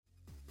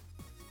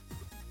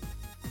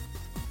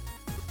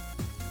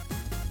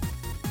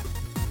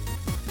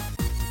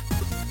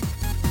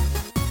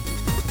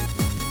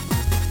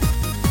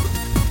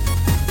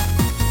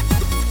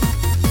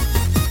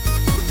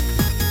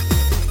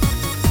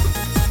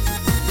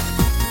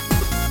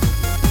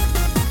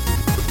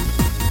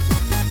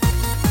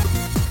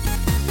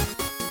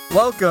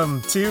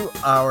Welcome to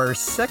our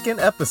second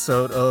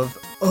episode of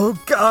Oh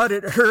God,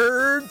 It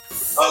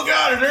Hurts! Oh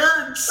God, it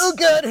hurts! Oh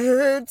God, it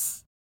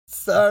hurts!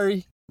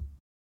 Sorry.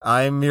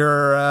 I'm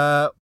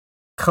your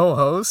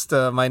co-host.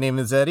 My name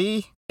is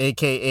Eddie,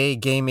 aka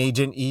Game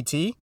Agent ET.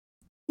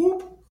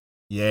 Whoop.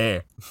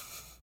 Yeah.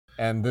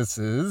 And this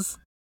is...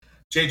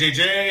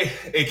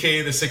 JJJ,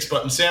 aka the Six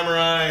Button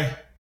Samurai,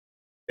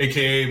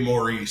 aka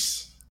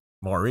Maurice.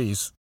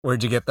 Maurice.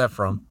 Where'd you get that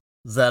from?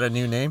 Is that a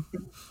new name?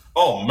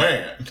 Oh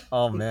man.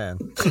 Oh man.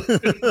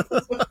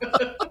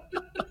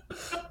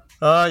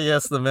 Oh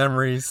yes, the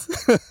memories.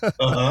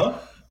 Uh-huh.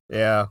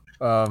 Yeah.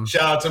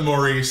 Shout out to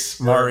Maurice.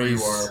 wherever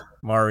you are.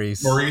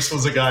 Maurice. Maurice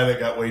was a guy that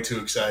got way too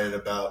excited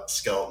about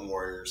Skeleton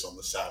Warriors on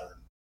the Saturn.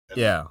 And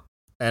Yeah.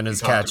 And he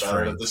his talked about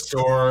it catchphrase. at the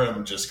store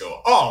and just go,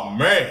 oh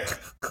man.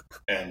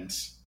 And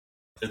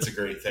it's a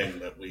great thing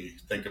that we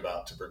think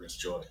about to bring us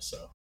joy.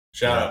 So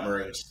shout out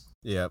Maurice.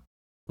 Yep.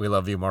 We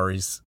love you,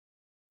 Maurice.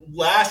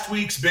 Last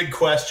week's big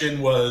question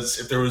was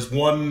if there was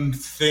one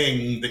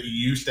thing that you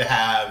used to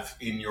have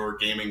in your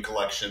gaming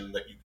collection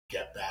that you could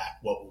get back,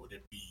 what would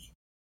it be?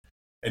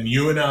 And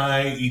you and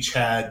I each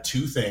had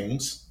two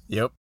things.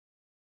 Yep.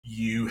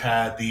 You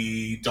had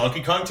the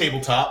Donkey Kong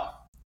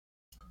tabletop.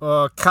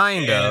 Well,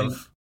 kind And-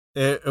 of.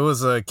 It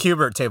was a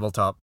Q*bert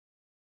tabletop.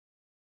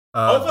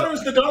 I thought it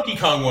was the Donkey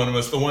Kong one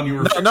was the one you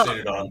were No.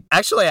 fixated on.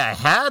 Actually, I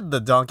had the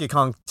Donkey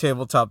Kong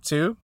tabletop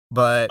too,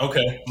 but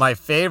Okay. my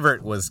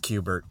favorite was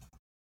Q*bert.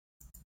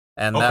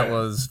 And that Okay.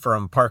 was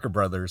from Parker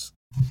Brothers,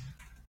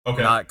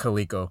 Okay. not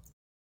Coleco.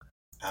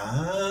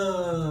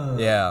 Ah.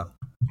 Yeah.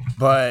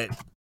 But,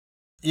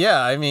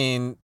 yeah, I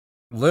mean,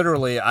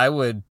 literally, I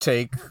would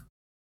take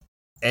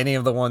any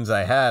of the ones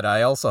I had.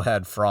 I also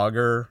had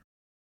Frogger.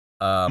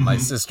 My Mhm.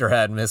 sister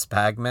had Miss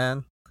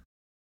Pac-Man.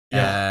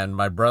 Yeah. And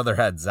my brother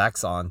had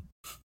Zaxxon.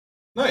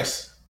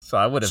 Nice. So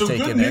I would have So good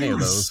taken any of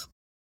news. those.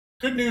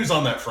 Good news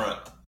on that front.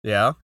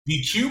 Yeah.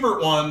 The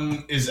Q*bert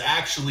one is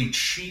actually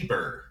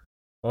cheaper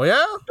Oh,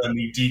 yeah? than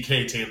the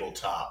DK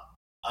tabletop.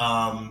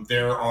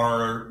 There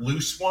are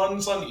loose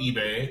ones on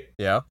eBay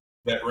Yeah.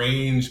 that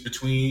range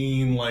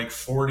between like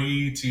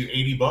 40 to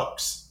 80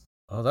 bucks.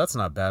 Oh, that's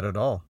not bad at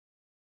all.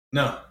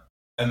 No.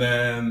 And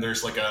then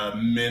there's like a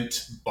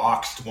mint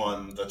boxed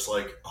one that's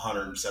like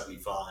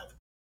 175.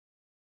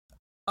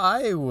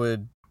 I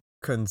would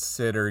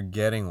consider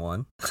getting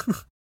one.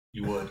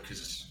 You would,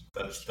 because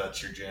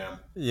that's your jam.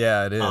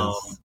 Yeah, it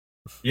is.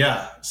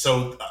 Yeah.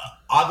 So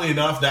oddly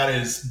enough, that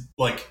is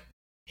like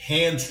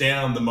hands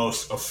down the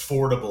most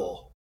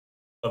affordable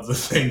of the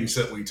things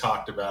that we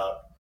talked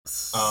about.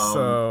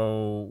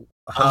 So,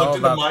 I how looked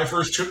into about... my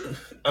first.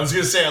 I was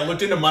gonna say I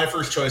looked into my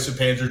first choice of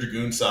Panzer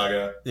Dragoon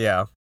Saga.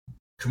 Yeah.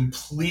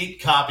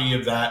 Complete copy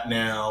of that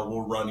now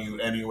will run you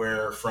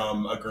anywhere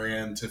from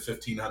 $1,000 to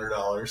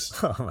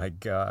 $1,500. Oh, my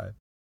God.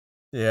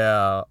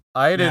 Yeah.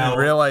 I didn't Now-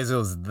 realize it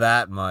was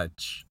that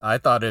much. I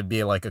thought it'd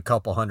be like a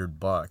couple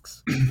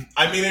 $100.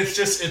 I mean,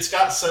 it's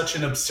got such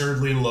an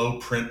absurdly low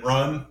print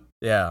run,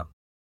 Yeah.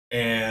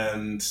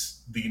 and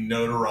the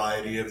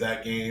notoriety of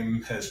that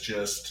game has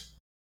just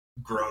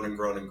grown and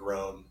grown and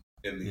grown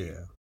in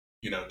the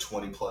Yeah.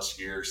 20 plus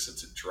years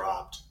since it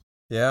dropped.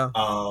 Yeah.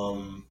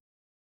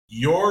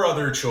 Your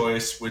other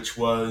choice, which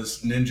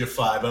was Ninja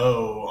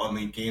 5.0 on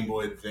the Game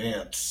Boy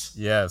Advance,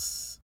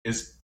 Yes.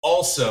 is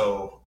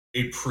also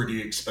a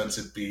pretty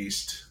expensive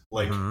beast.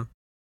 Like, Mhm.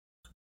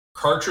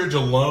 cartridge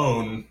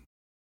alone,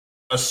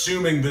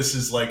 assuming this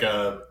is like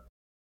a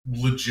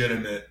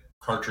legitimate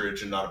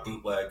cartridge and not a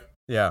bootleg,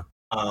 Yeah.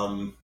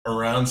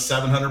 around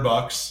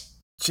 $700.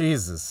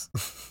 Jesus.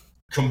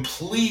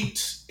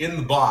 Complete in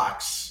the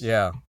box,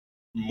 Yeah.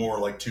 more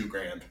like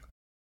 $2,000.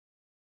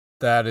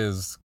 That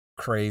is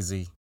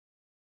crazy.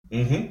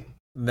 Mm-hmm.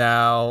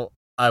 Now,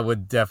 I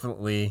would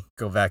definitely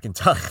go back in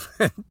time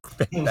and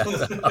pick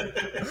that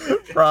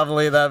up.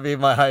 Probably that'd be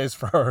my highest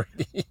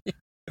priority.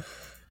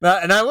 Now,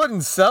 and I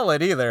wouldn't sell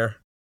it either.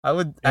 I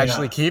would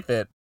actually keep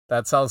it.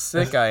 That's how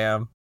sick I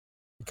am.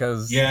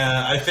 Because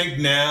Yeah, I think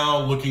now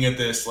looking at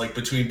this, like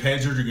between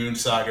Panzer Dragoon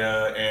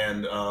Saga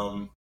and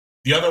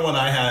the other one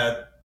I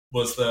had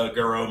was the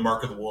Garo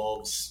Mark of the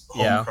Wolves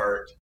home Yeah.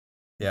 cart.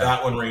 yeah.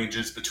 That one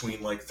ranges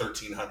between like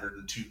 $1,300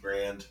 and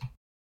 $2,000,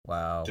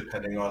 Wow.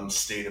 depending on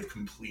state of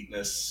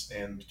completeness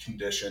and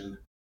condition.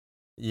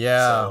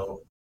 Yeah.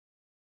 So,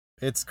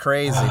 It's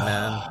crazy,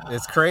 man.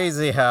 It's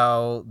crazy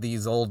how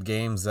these old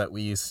games that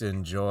we used to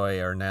enjoy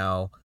are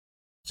now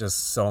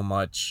just so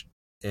much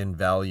in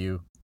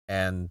value.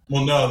 And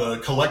well, no,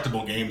 the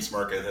collectible games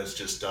market has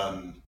just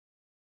done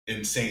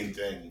insane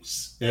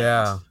things. And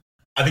yeah,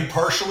 I think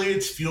partially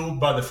it's fueled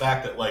by the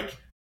fact that like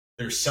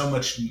there's so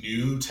much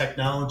new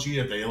technology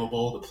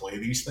available to play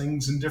these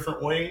things in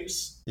different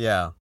ways.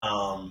 yeah,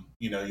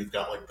 You've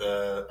got like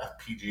the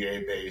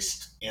FPGA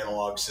based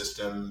analog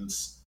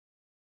systems,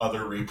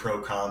 other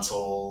repro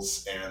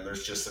consoles, and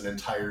there's just an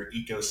entire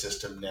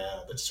ecosystem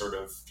now that sort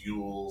of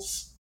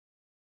fuels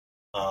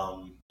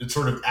it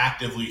sort of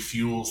actively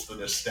fuels the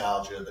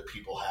nostalgia that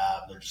people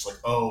have. They're just like,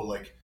 oh,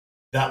 like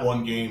that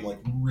one game like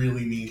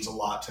really means a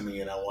lot to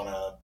me and I want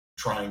to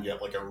try and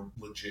get like a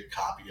legit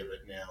copy of it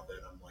now that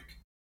I'm like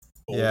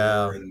older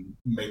Yeah. and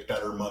make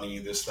better money,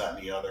 this, that,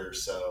 and the other.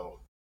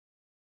 So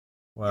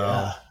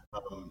Well,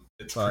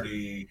 it's but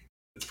pretty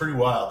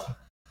wild.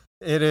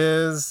 it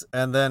is,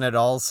 and then it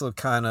also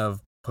kind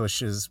of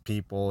pushes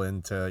people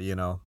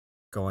into,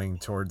 going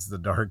towards the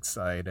dark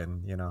side,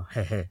 and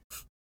hey,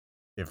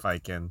 if I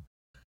can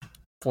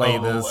play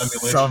this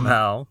Emulation.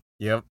 somehow.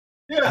 Yep.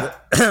 Yeah.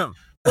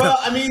 Well,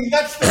 I mean,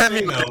 that's the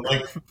thing, though.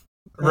 Like,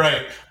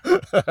 right.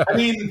 I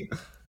mean,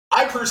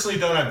 I personally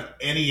don't have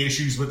any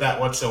issues with that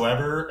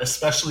whatsoever,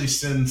 especially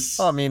since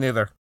Oh, me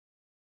neither.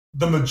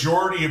 the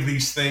majority of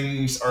these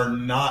things are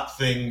not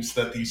things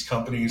that these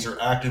companies are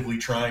actively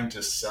trying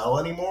to sell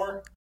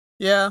anymore.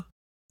 Yeah.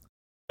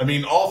 I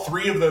mean, all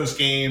three of those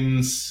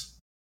games,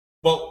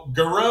 well,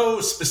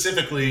 Garou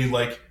specifically,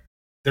 like,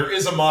 there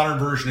is a modern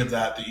version of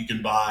that you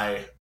can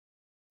buy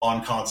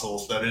on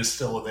consoles that is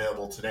still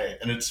available today,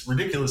 and it's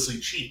ridiculously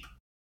cheap.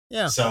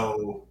 Yeah.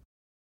 So,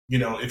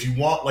 if you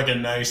want like a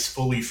nice,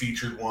 fully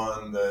featured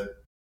one that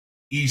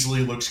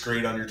easily looks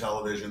great on your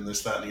television,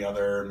 this, that, and the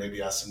other, maybe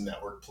has some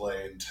network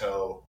play in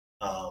tow,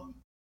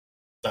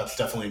 that's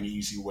definitely an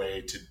easy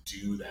way to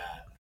do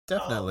that.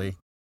 Definitely.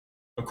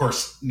 Of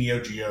course, Neo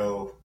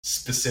Geo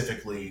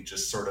specifically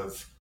just sort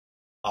of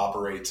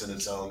operates in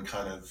its own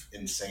kind of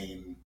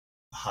insane,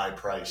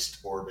 high-priced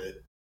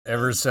orbit.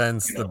 Ever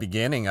since the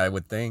beginning, I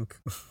would think.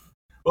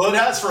 Well, it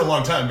has for a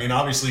long time. I mean,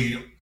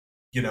 obviously,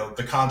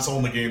 the console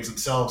and the games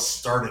themselves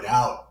started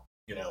out,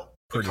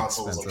 Pretty the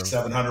console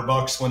expensive. was like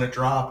 $700 when it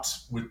dropped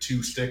with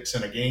 2 sticks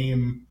and a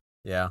game.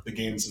 Yeah. The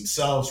games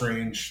themselves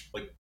range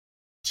like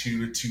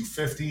 $200 to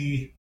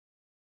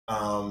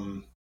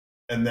 $250.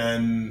 And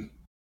then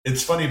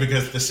it's funny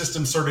because the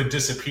system sort of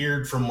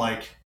disappeared from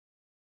like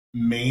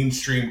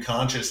mainstream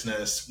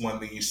consciousness when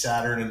the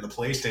Saturn and the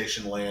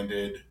PlayStation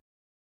landed.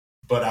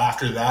 But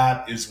after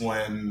that is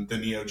when the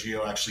Neo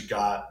Geo actually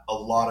got a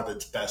lot of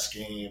its best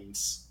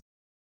games.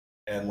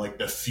 And like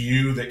the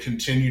few that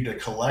continued to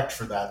collect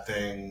for that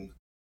thing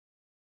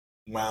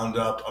wound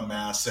up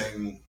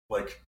amassing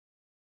like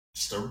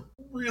just a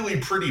really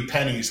pretty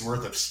penny's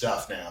worth of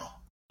stuff now.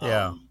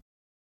 Yeah.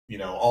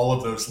 All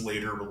of those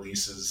later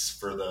releases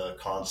for the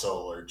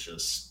console are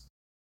just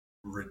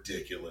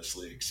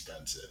ridiculously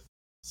expensive.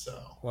 So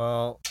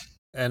well,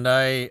 and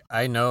I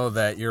know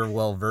that you're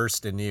well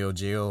versed in Neo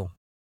Geo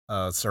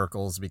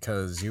circles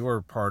because you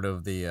were part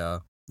of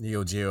the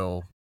Neo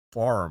Geo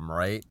forum,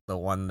 right? The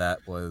one that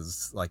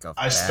was like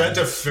I spent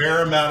a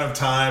fair amount of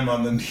time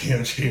on the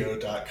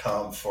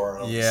NeoGeo.com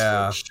forums,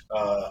 which,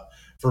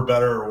 for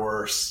better or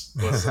worse,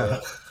 was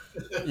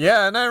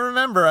yeah, and I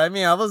remember, I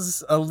mean, I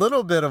was a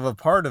little bit of a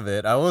part of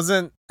it. I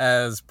wasn't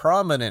as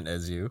prominent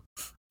as you,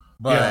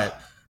 but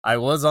I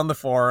was on the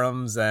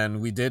forums,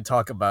 and we did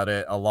talk about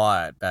it a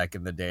lot back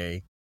in the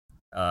day.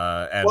 And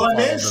I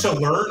managed to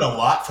learn a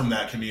lot from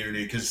that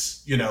community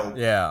because,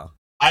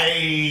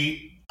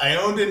 I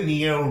owned a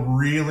Neo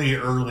really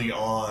early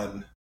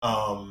on.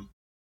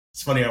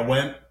 It's funny, I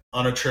went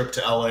on a trip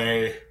to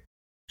LA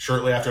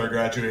shortly after I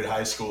graduated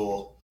high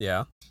school.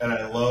 Yeah. And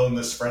I loaned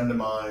this friend of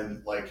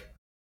mine like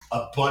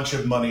a bunch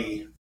of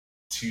money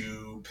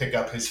to pick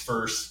up his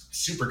first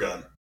Super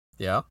Gun.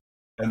 Yeah.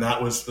 And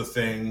that was the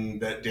thing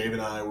that Dave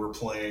and I were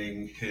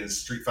playing his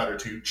Street Fighter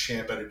II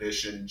Champion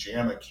Edition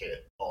JAMA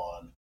kit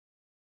on.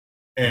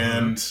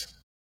 And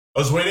I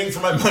was waiting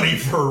for my money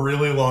for a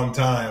really long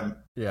time.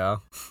 Yeah.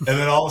 And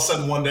then all of a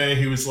sudden one day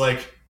he was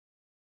like,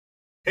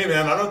 hey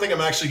man, I don't think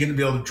I'm actually going to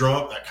be able to draw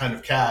up that kind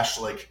of cash.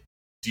 Like,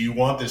 do you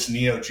want this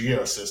Neo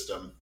Geo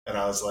system? And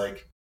I was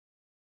like,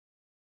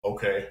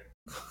 okay.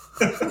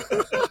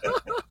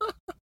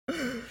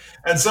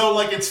 And so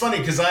like, it's funny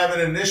because I have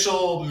an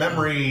initial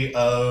memory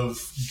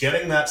of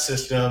getting that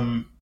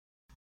system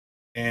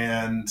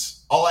and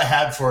all I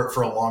had for it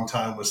for a long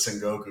time was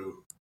Sengoku.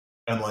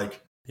 And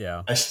like,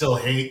 I still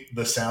hate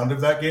the sound of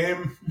that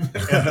game and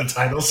the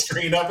title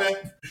screen of it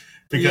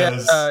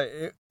because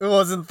it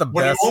wasn't the best.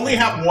 When you only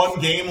have one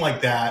game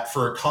like that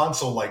for a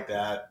console like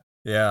that,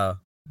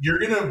 you're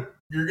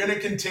gonna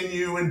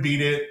continue and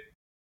beat it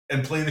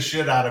and play the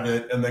shit out of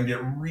it and then get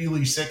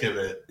really sick of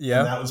it.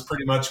 And that was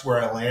pretty much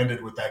where I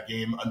landed with that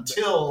game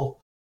until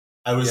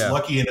I was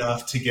lucky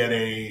enough to get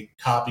a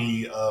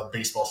copy of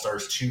Baseball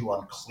Stars 2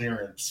 on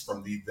clearance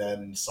from the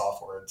then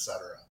Software, etc.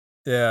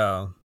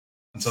 Yeah.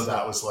 And so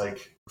that was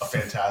like a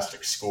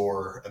fantastic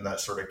score, and that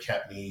sort of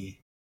kept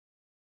me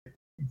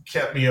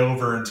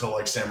over until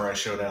like Samurai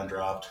Showdown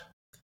dropped.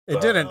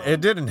 It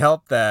didn't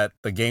help that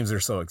the games are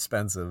so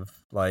expensive.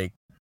 Like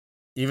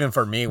even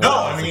for me when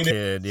I was a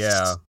kid,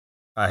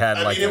 I had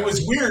it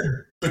was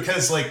weird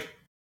because like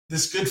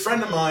this good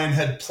friend of mine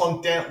had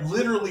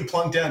literally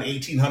plunked down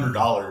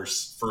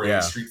 $1,800 for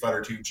a Street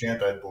Fighter II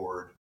Champ Ed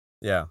board.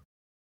 Yeah.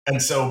 And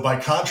so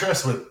by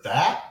contrast with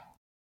that,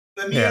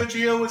 the Neo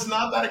Geo was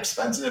not that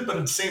expensive, but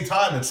at the same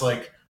time, it's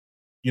like,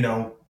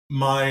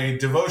 my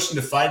devotion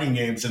to fighting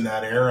games in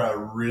that era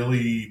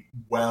really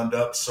wound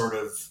up sort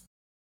of.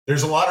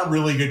 There's a lot of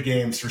really good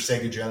games for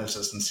Sega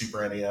Genesis and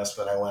Super NES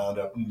that I wound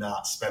up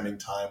not spending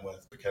time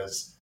with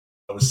because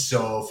I was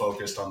so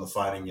focused on the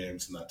fighting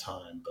games in that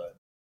time. But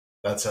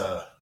that's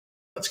a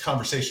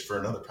conversation for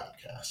another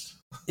podcast.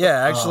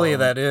 Yeah, actually,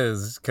 that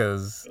is,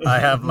 because I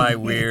have my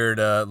weird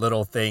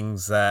little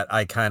things that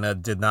I kind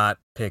of did not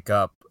pick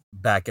up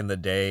back in the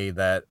day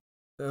that,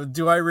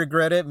 do I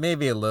regret it?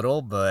 Maybe a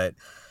little, but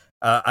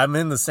I'm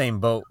in the same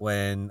boat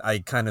when I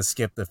kind of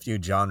skipped a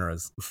few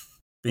genres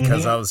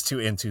because I was too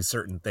into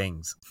certain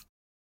things.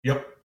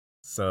 Yep.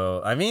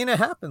 So, I mean, it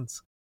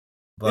happens.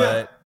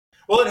 But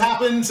well, it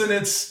happens, and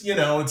it's, you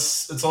know,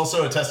 it's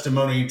also a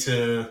testimony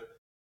to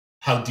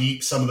how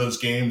deep some of those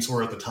games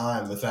were at the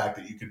time. The fact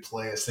that you could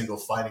play a single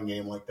fighting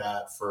game like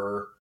that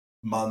for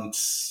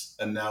months,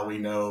 and now we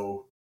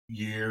know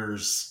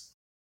years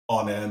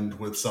on end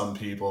with some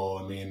people.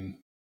 I mean,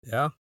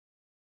 yeah,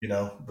 you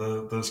know,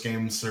 those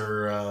games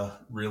are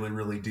really,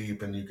 really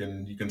deep, and you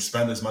can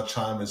spend as much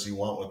time as you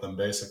want with them,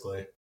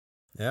 basically.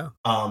 Yeah.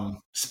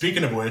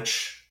 Speaking of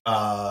which,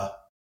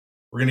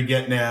 we're going to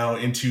get now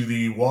into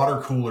the water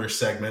cooler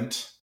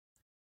segment.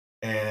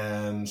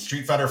 And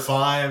Street Fighter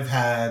V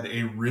had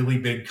a really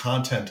big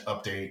content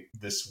update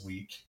this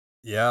week.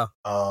 Yeah,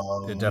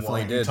 it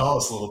definitely did. Tell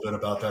us a little bit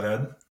about that,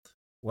 Ed.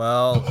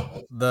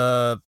 Well,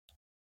 the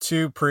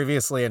 2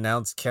 previously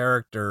announced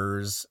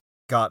characters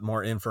got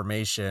more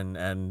information,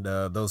 and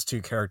those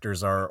 2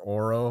 characters are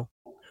Oro,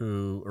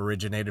 who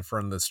originated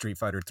from the Street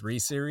Fighter 3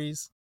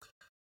 series,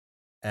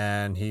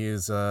 and he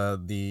is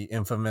the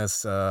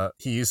infamous.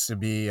 He used to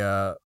be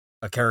a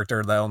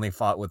character that only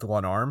fought with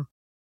one arm,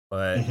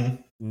 but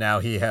now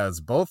he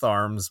has both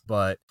arms,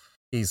 but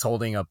he's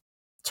holding a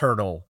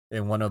turtle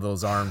in one of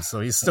those arms, so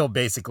he's still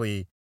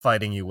basically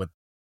fighting you with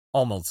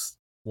almost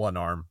one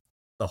arm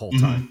the whole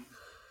time.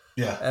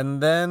 Yeah.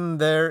 And then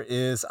there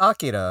is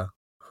Akira,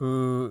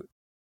 who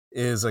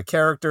is a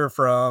character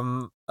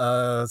from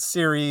a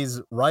series,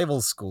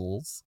 Rival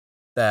Schools,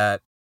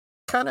 that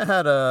kind of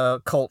had a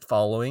cult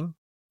following,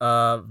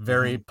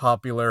 very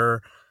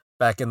popular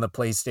back in the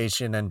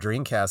PlayStation and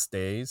Dreamcast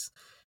days.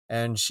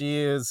 And she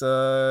is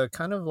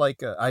kind of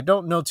like, I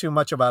don't know too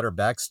much about her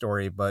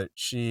backstory, but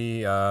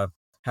she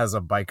has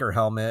a biker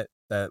helmet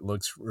that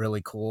looks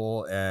really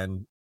cool.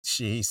 And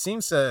she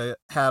seems to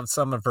have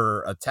some of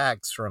her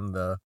attacks from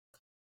the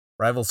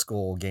Rival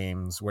School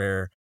games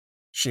where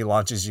she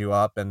launches you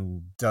up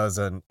and does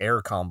an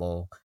air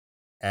combo.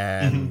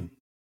 And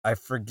I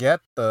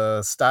forget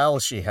the style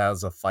she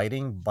has of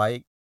fighting,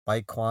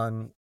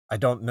 Baikwan. I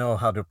don't know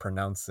how to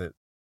pronounce it,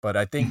 but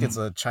I think it's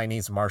a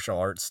Chinese martial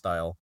arts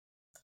style.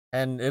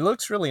 And it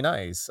looks really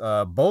nice.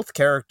 Both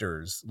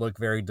characters look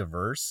very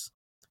diverse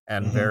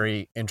and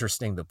very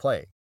interesting to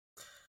play.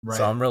 Right.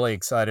 So I'm really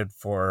excited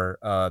for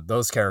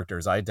those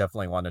characters. I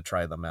definitely want to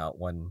try them out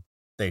when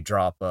they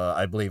drop.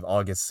 I believe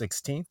August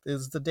 16th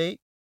is the date.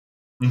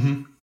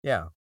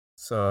 Yeah.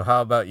 So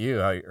how about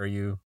you? Are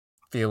you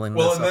feeling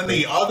well, this and then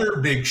the other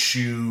big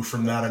shoe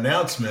from that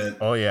announcement.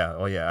 Oh,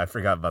 yeah. I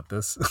forgot about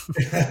this.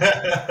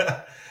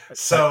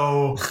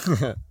 So...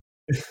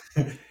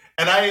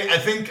 And I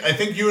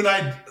think you and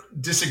I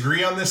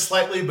disagree on this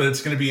slightly, but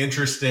it's going to be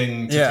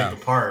interesting to take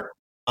apart.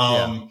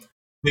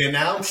 They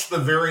announced the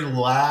very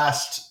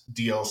last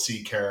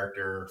DLC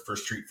character for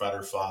Street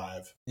Fighter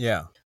V.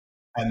 Yeah.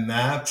 And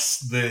that's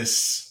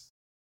this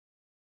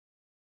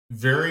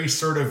very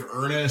sort of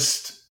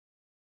earnest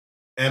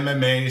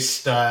MMA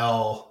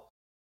style,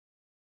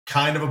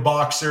 kind of a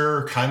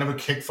boxer, kind of a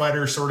kick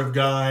fighter sort of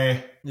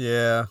guy.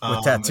 Yeah,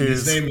 with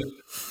tattoos. His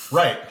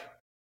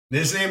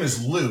name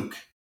is Luke.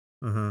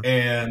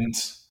 And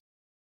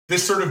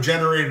this sort of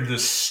generated a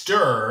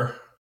stir,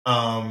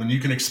 and you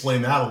can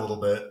explain that a little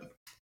bit.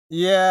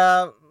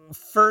 Yeah,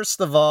 first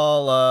of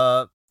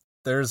all,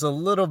 there's a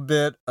little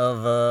bit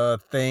of a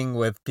thing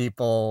with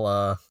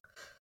people.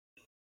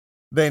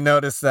 They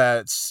notice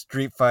that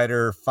Street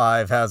Fighter V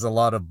has a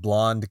lot of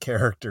blonde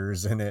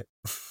characters in it,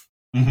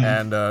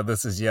 and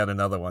this is yet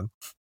another one.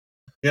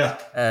 Yeah.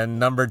 And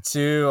number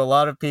 2, a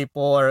lot of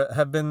people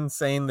have been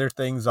saying their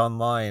things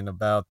online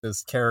about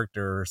this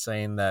character,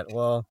 saying that,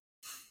 well,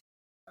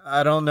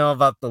 I don't know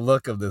about the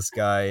look of this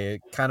guy.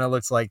 It kind of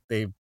looks like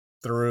they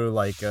threw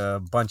like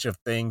a bunch of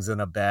things in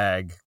a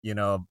bag, you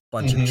know, a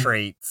bunch of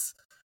traits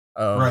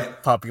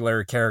of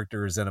popular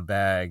characters in a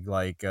bag,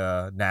 like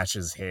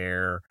Nash's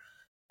hair,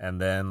 and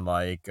then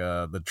like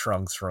the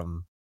trunks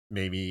from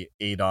maybe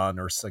Adon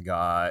or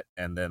Sagat,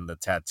 and then the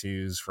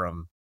tattoos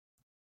from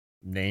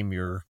name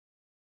your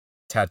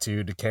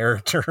tattooed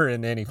character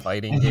in any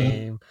fighting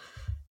game.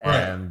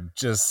 And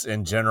just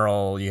in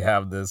general, you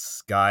have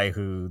this guy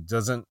who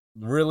doesn't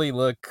really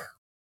look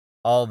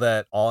all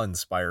that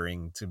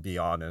awe-inspiring, to be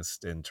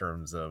honest, in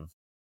terms of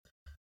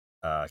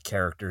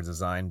character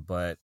design,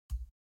 but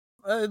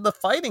the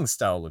fighting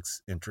style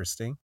looks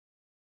interesting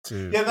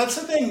too. Yeah, that's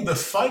the thing. The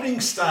fighting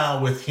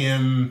style with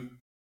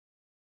him,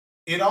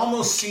 it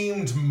almost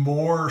seemed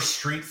more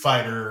Street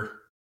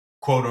Fighter,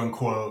 quote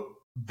unquote,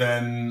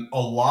 than a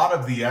lot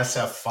of the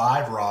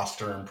SF5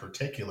 roster in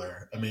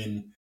particular. I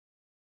mean,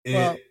 he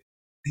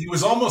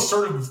almost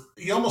sort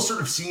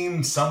of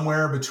seemed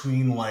somewhere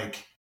between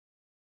like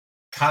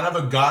kind of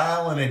a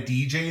guile and a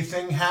DJ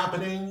thing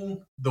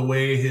happening, the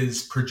way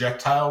his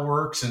projectile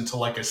works into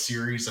like a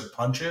series of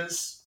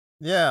punches.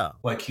 Yeah.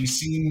 Like he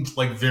seemed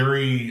like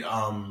very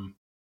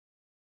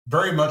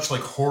much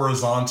like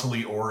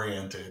horizontally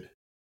oriented.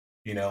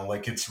 You know,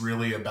 like it's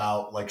really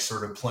about like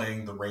sort of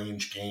playing the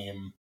range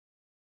game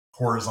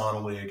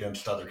horizontally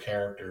against other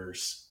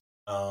characters.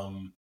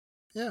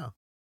 Yeah.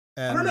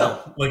 I don't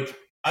know. Like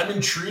I'm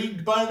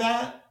intrigued by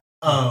that.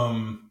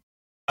 I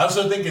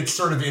also think it's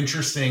sort of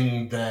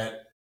interesting that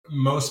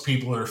most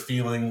people are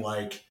feeling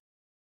like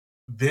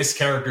this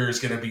character is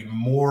going to be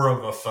more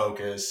of a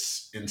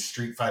focus in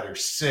Street Fighter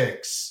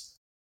 6.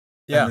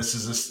 Yeah. And this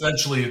is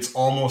essentially, it's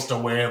almost a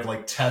way of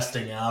like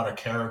testing out a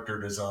character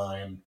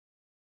design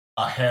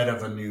ahead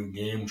of a new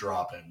game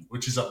dropping,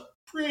 which is a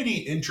pretty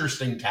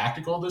interesting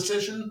tactical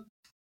decision.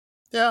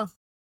 Yeah.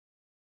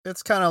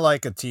 It's kind of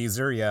like a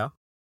teaser, yeah.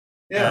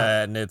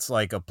 Yeah. And it's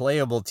like a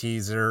playable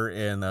teaser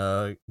in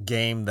a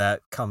game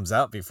that comes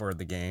out before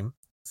the game.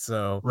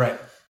 So right.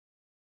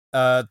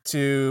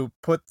 To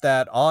put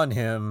that on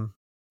him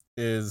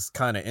is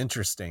kind of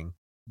interesting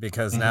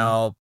because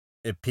now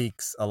it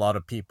piques a lot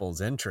of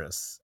people's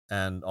interests.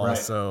 And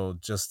also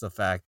just the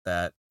fact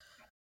that,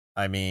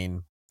 I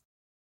mean,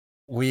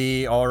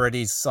 we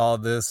already saw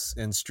this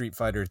in Street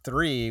Fighter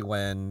 3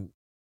 when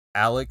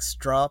Alex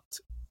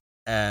dropped.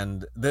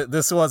 And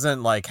this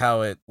wasn't like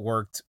how it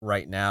worked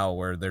right now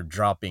where they're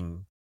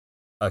dropping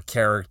a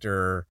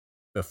character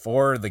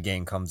before the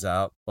game comes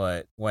out.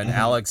 But when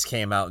Alex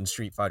came out in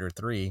Street Fighter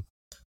 3,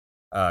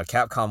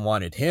 Capcom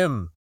wanted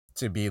him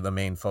to be the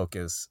main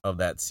focus of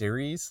that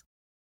series.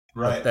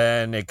 Right. But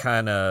then it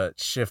kind of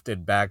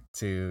shifted back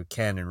to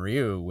Ken and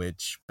Ryu,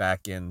 which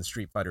back in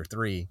Street Fighter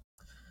 3,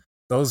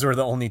 those were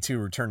the only two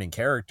returning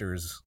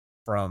characters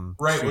from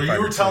Right. Street Well, Fighter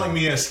you were 2. telling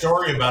me a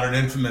story about an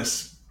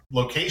infamous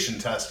location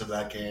test of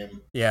that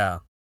game. Yeah.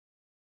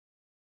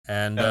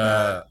 And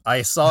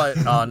I saw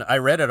it on, I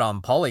read it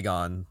on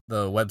Polygon,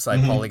 the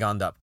website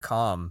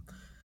polygon.com.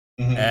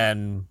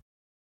 And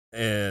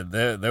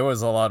there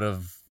was a lot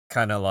of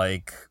kind of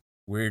like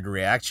weird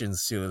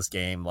reactions to this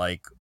game.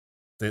 Like,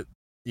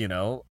 you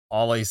know,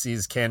 all I see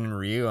is Ken and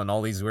Ryu and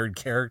all these weird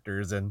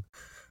characters. And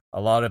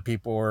a lot of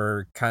people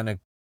were kind of,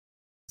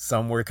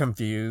 some were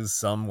confused,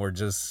 some were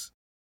just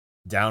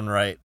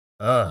downright,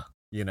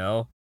 you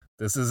know,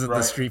 this isn't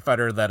the Street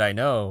Fighter that I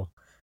know.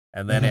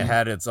 And then it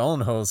had its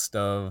own host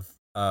of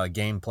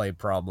gameplay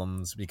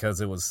problems because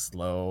it was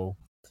slow.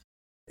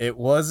 It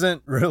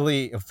wasn't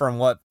really, from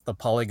what the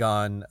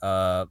Polygon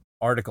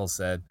article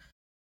said,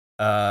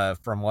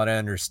 from what I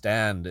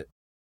understand,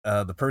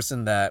 the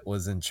person that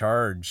was in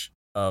charge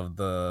of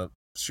the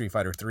Street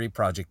Fighter 3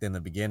 project in the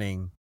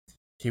beginning,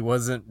 he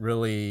wasn't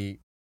really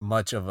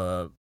much of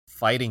a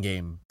fighting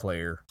game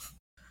player.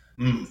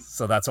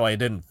 So that's why it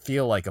didn't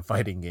feel like a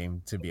fighting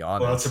game, to be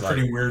honest. Well, that's a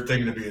pretty weird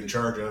thing to be in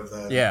charge of,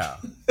 then. Yeah,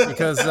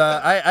 because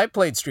I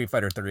played Street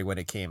Fighter 3 when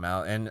it came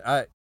out, and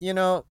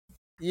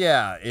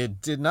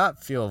it did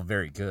not feel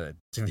very good,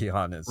 to be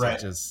honest. Right.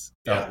 It just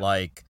felt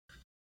like,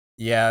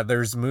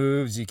 there's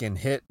moves you can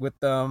hit with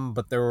them,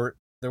 but there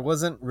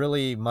wasn't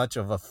really much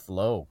of a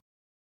flow.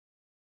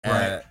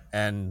 Right.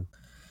 And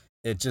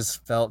it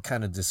just felt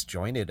kind of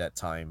disjointed at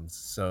times.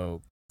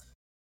 So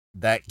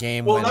that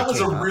game, well, that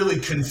was a really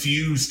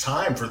confused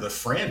time for the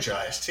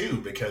franchise too,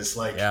 because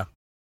like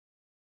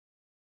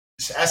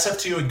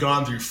SF2 had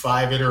gone through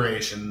 5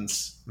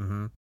 iterations,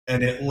 and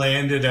it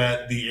landed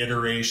at the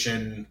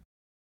iteration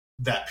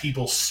that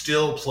people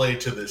still play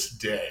to this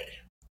day.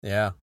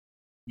 Yeah.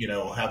 You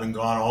know, having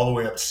gone all the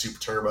way up to Super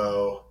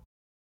Turbo,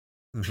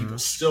 people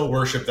still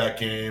worship that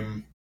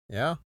game.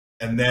 Yeah.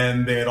 And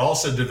then they had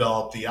also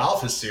developed the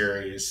Alpha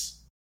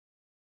series,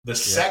 the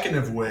second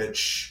of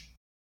which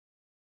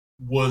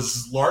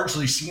was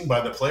largely seen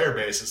by the player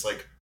base as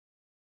like,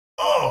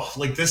 oh,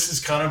 like this is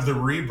kind of the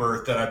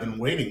rebirth that I've been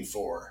waiting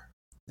for.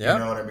 Yeah. You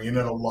know what I mean?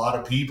 And a lot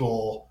of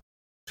people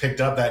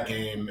picked up that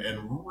game and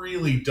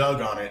really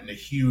dug on it in a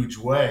huge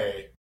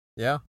way.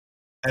 Yeah.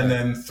 And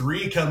then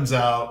 3 comes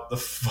out the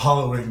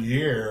following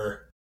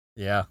year.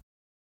 Yeah.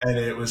 And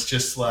it was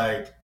just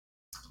like,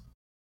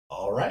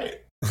 all right.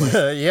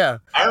 Like, yeah.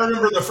 I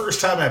remember the first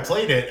time I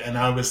played it and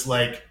I was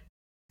like,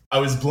 I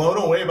was blown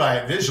away by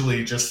it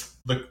visually, just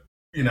the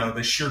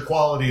sheer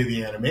quality of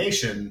the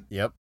animation.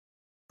 Yep.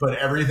 But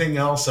everything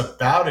else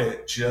about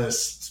it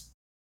just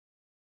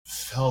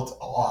felt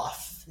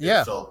off.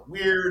 Yeah. It felt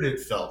weird.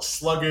 It felt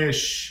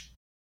sluggish.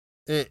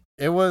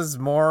 It was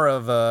more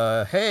of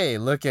a, hey,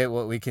 look at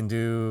what we can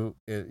do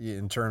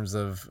in terms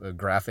of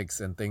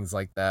graphics and things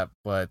like that.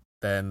 But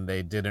then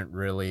they didn't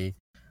really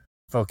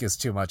focus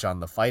too much on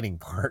the fighting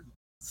part.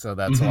 So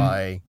that's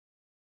why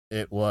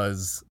it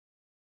was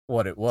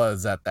what it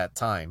was at that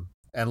time.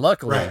 And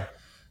luckily,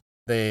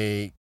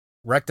 they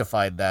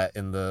rectified that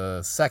in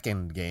the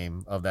second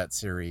game of that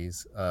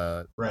series,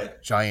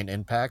 Giant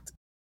Impact.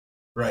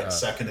 Right,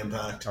 Second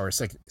Impact. Or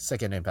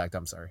Second Impact,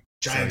 I'm sorry.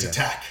 Giant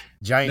Attack.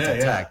 Giant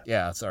Attack.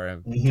 Yeah, sorry,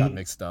 I got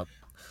mixed up.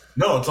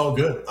 No, it's all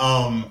good.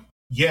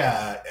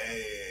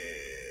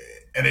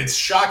 and it's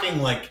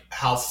shocking like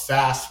how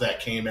fast that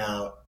came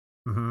out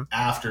Mm-hmm.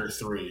 after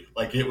 3.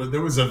 Like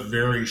there was a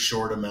very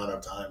short amount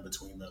of time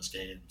between those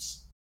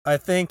games. I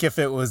think if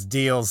it was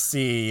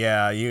DLC,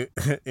 yeah,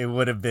 it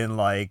would have been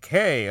like,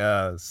 hey,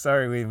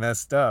 sorry we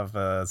messed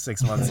up.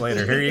 6 months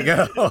later, here you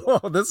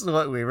go. This is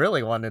what we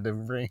really wanted to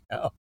bring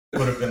out.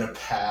 Would have been a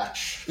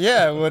patch.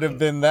 Yeah, it would have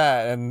been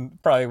that, and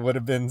probably would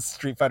have been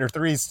Street Fighter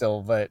 3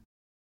 still, but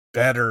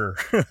better.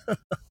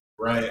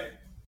 Right.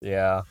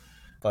 Yeah.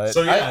 But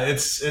so yeah,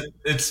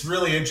 it's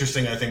really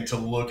interesting, I think, to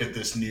look at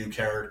this new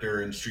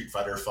character in Street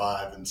Fighter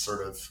V and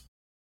sort of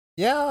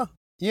yeah,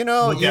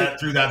 look at it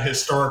through that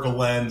historical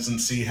lens and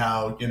see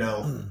how,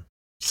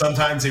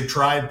 sometimes they've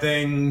tried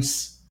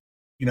things.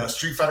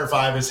 Street Fighter V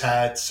has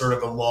had sort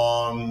of a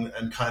long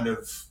and kind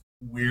of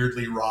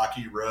weirdly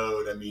rocky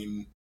road. I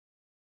mean,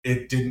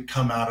 it didn't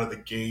come out of the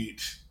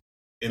gate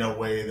in a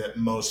way that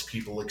most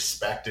people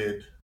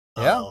expected.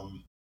 Yeah.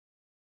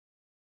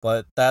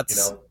 But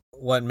that's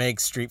what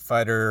makes Street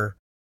Fighter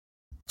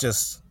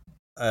just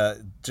a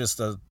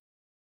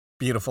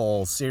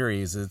beautiful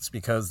series. It's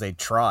because they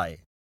try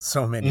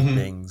so many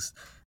things.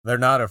 They're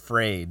not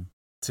afraid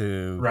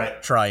to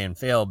try and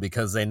fail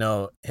because they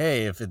know,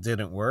 hey, if it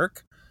didn't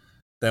work,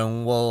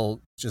 then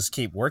we'll just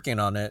keep working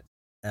on it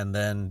and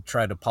then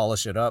try to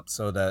polish it up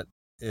so that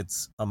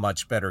it's a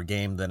much better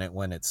game than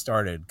when it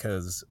started.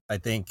 Because I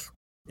think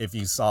if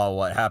you saw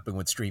what happened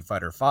with Street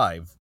Fighter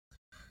V,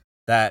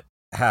 that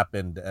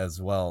happened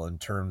as well in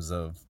terms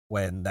of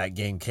when that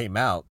game came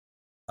out.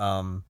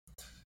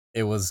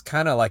 It was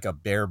kind of like a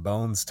bare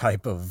bones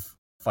type of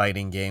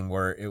fighting game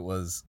where it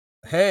was,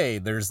 hey,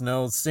 there's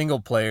no single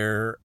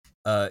player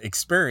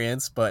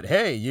experience, but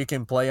hey, you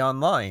can play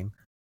online,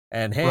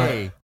 and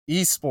hey,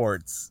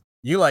 esports,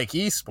 you like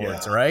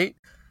esports, right?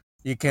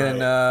 You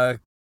can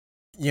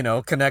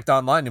connect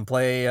online and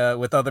play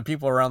with other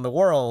people around the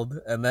world.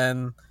 And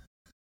then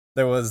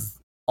there was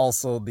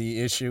also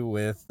the issue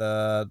with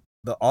the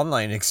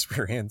online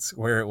experience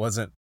where it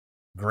wasn't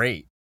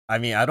great. I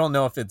mean, I don't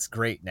know if it's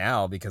great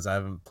now because I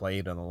haven't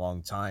played in a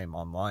long time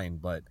online,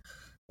 but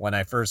when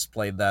I first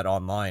played that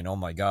online, oh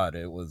my god,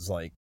 it was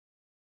like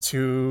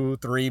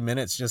 2-3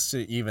 minutes just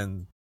to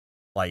even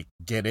like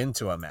get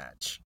into a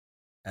match.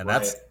 And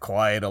that's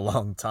quite a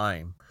long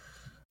time.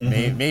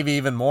 Maybe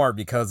even more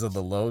because of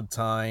the load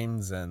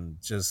times and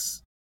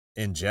just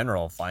in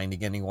general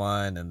finding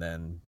anyone. And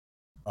then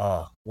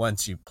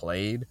once you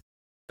played,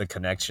 the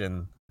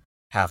connection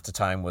half the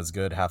time was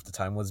good, half the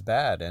time was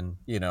bad. And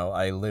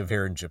I live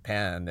here in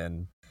Japan,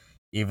 and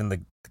even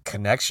the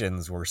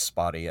connections were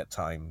spotty at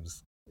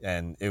times,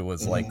 and it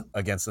was like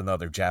against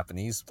another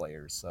Japanese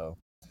player. So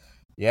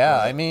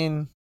yeah, I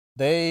mean,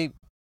 they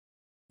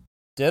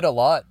did a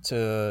lot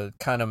to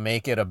kind of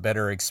make it a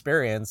better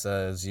experience,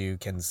 as you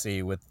can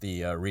see with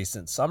the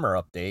recent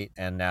summer update.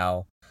 And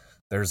now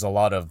there's a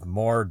lot of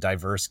more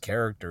diverse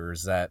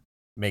characters that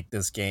make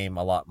this game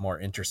a lot more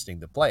interesting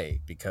to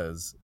play,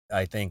 because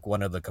I think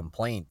one of the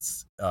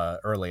complaints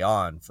early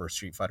on for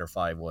Street Fighter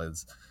V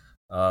was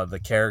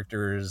the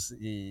characters,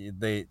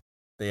 they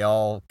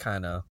all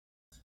kind of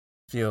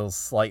feel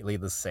slightly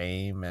the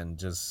same, and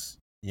just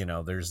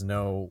there's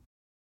no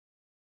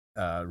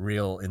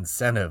real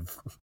incentive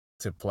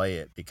to play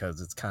it because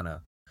it's kind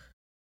of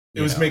it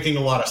was making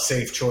a lot of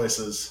safe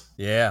choices.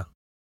 Yeah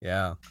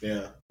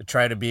to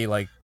try to be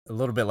like a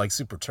little bit like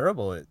Super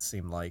Turbo, it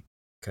seemed like,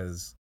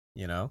 because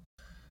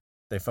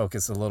they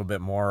focus a little bit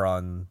more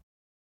on,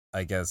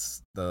 I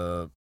guess,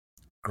 the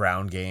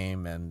ground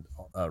game and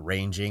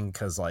ranging,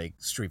 because like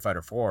Street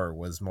Fighter 4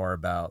 was more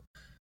about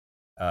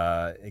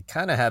it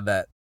kind of had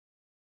that,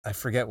 I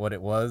forget what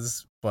it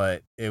was,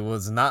 but it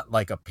was not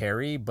like a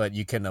parry, but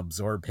you can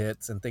absorb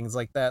hits and things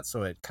like that,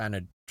 so it kind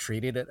of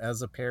treated it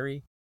as a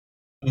parry.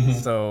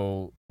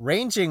 So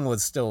ranging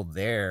was still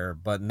there,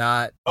 but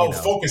not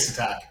focus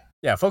attack.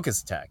 Yeah,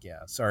 focus attack.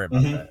 Yeah, sorry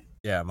about that.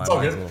 Yeah, my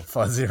mind's a little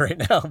fuzzy right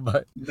now,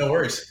 but no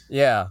worries.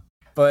 Yeah,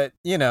 but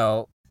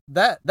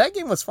that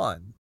game was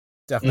fun,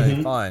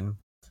 definitely fun,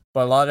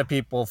 but a lot of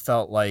people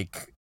felt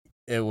like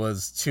it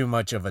was too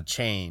much of a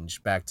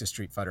change back to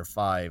Street Fighter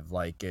V.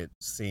 Like, it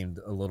seemed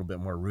a little bit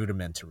more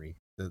rudimentary.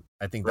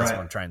 I think that's what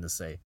I'm trying to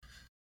say.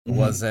 It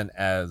wasn't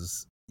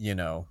as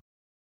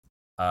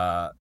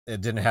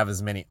it didn't have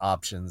as many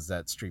options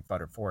that Street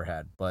Fighter 4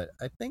 had, but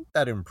I think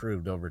that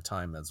improved over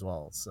time as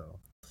well. So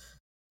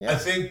I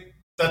think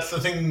that's the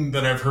thing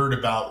that I've heard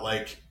about,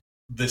 like,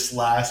 this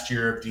last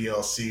year of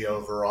DLC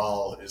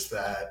overall, is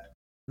that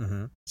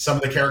some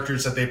of the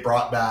characters that they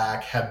brought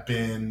back have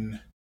been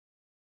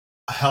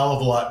a hell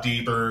of a lot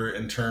deeper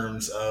in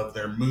terms of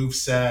their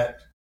moveset,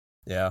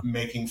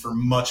 making for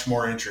much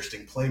more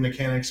interesting play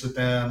mechanics with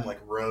them. Like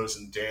Rose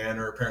and Dan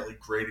are apparently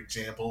great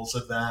examples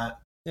of that.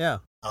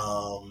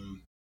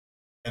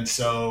 And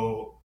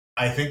so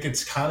I think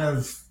it's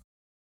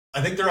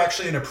I think they're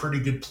actually in a pretty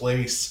good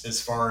place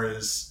as far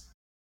as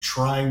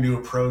trying to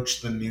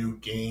approach the new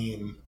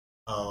game,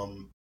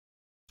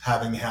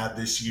 having had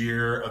this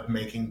year of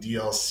making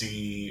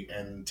DLC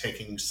and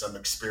taking some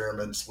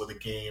experiments with a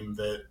game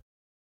that,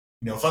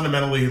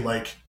 fundamentally,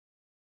 like,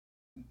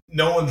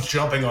 no one's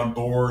jumping on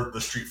board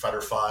the Street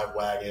Fighter V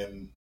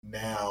wagon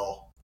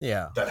now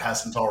Yeah. that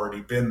hasn't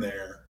already been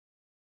there.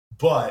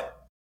 But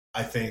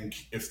I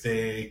think if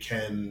they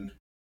can,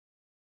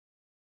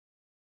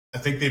 I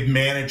think they've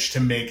managed to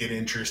make it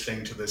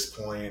interesting to this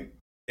point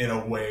in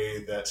a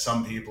way that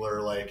some people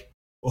are like,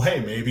 well, hey,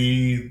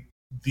 maybe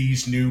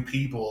these new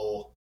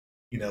people,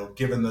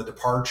 given the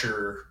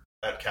departure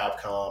at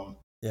Capcom,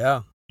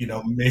 Yeah.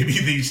 Maybe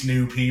these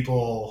new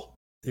people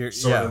sort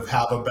Yeah. of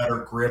have a better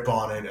grip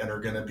on it and are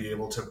going to be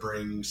able to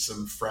bring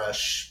some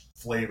fresh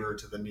flavor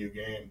to the new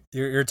game.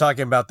 You're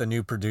talking about the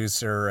new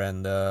producer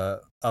and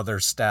other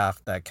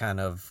staff that kind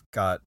of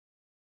got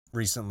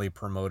recently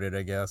promoted,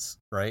 I guess,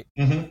 right?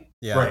 Mm-hmm.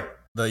 Yeah. Right.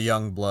 The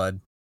young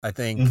blood. I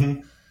think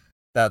Mm-hmm.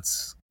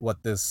 that's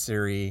what this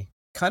series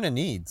kind of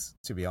needs,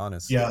 to be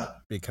honest. Yeah.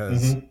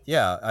 Because, Mm-hmm.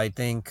 yeah, I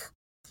think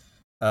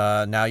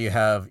now you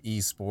have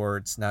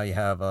esports, now you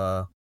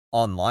have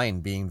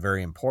online being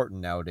very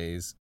important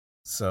nowadays.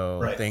 So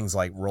Right. things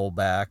like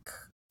rollback,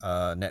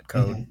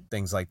 netcode,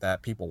 things like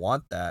that, people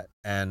want that.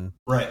 And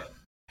Right.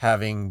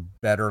 having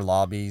better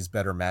lobbies,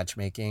 better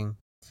matchmaking,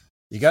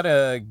 you got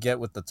to get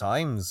with the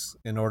times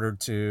in order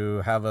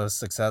to have a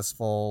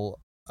successful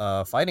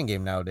fighting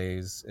game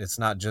nowadays. It's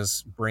not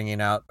just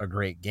bringing out a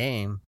great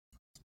game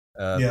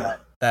Yeah.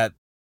 that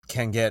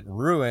can get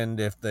ruined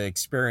if the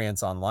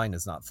experience online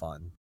is not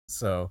fun.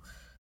 So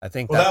I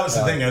think Well, that was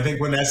the thing. I think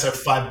when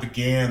SF5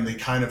 began, they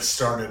kind of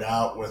started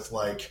out with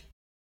like,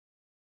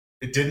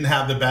 it didn't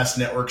have the best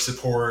network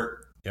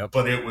support, Yep.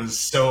 but it was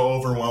so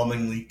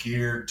overwhelmingly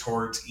geared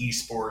towards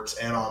esports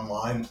and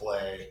online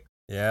play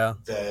Yeah.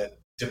 that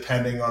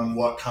depending on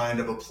what kind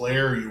of a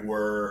player you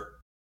were,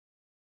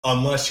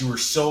 unless you were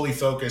solely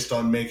focused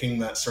on making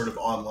that sort of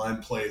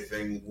online play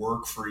thing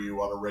work for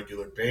you on a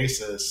regular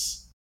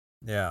basis,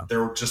 Yeah.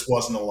 there just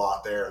wasn't a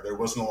lot there. There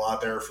wasn't a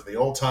lot there for the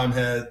old time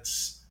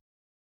heads.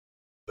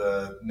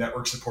 The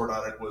network support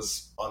on it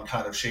was on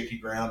kind of shaky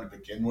ground to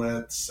begin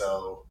with.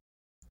 So,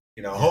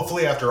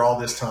 hopefully after all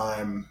this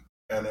time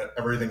and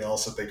everything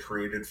else that they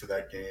created for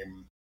that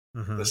game,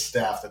 the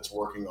staff that's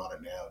working on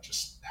it now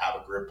just have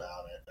a grip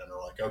on it and are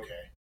like,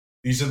 okay,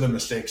 these are the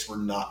mistakes we're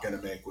not going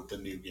to make with the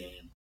new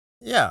game.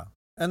 Yeah.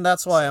 And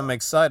that's why I'm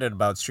excited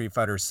about Street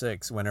Fighter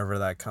 6 whenever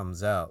that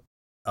comes out.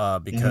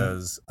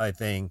 Because I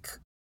think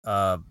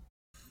I'm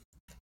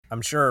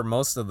sure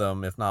most of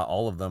them, if not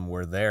all of them,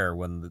 were there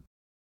when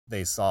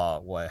they saw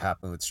what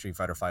happened with Street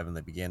Fighter 5 in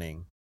the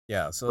beginning.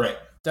 Yeah, so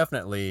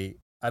definitely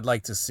I'd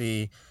like to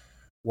see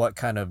what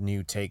kind of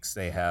new takes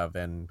they have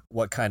and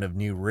what kind of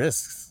new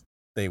risks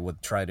they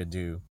would try to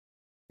do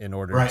in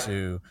order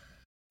to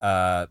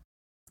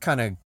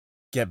kind of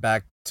get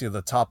back to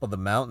the top of the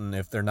mountain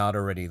if they're not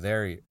already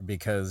there.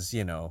 Because,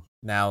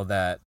 now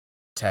that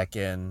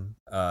Tekken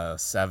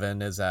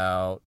 7 is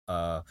out,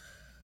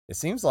 it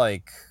seems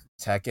like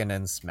Tekken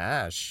and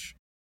Smash,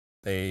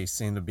 they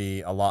seem to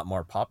be a lot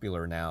more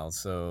popular now.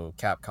 So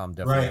Capcom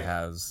definitely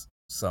has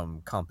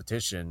some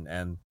competition,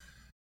 and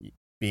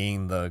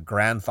being the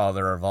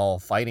grandfather of all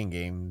fighting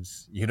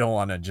games, you don't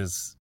want to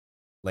just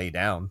lay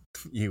down.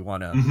 You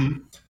want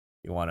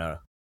to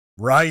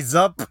rise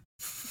up,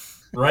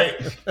 right?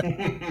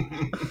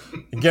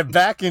 And get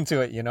back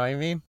into it. You know what I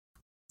mean?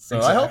 So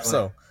exactly. I hope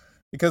so,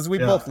 because we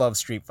both love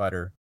Street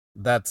Fighter.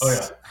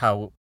 That's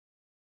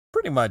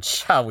pretty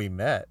much how we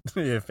met,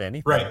 if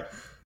anything. Right.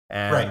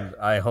 And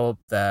I hope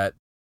that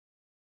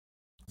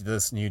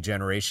this new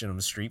generation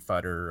of Street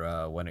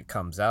Fighter, when it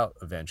comes out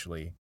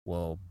eventually,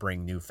 will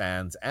bring new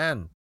fans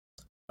and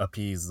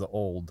appease the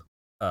old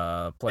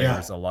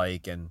players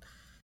alike, and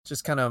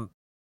just kind of,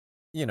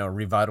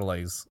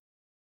 revitalize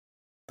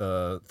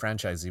the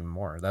franchise even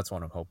more. That's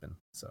what I'm hoping.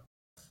 So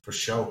for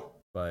sure.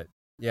 But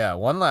yeah,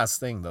 one last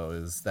thing though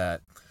is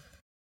that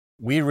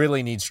we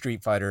really need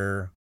Street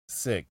Fighter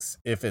 6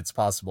 if it's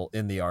possible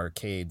in the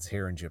arcades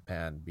here in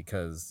Japan,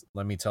 because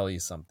let me tell you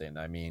something.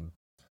 I mean,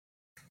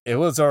 it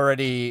was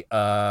already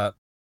a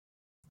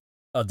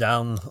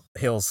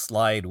downhill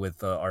slide with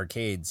the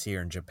arcades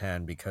here in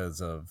Japan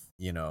because of,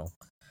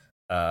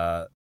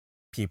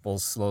 people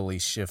slowly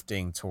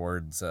shifting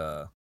towards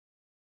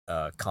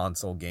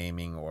console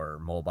gaming or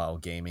mobile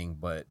gaming,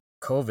 but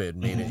COVID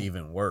made it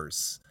even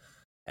worse.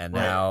 And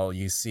now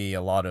you see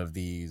a lot of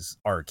these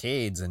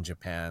arcades in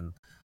Japan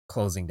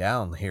closing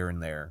down here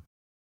and there.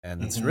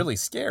 And it's really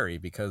scary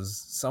because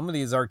some of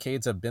these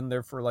arcades have been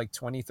there for like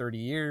 20, 30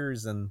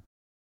 years, and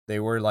they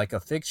were like a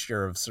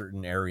fixture of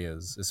certain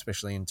areas,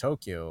 especially in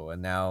Tokyo.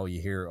 And now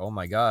you hear, oh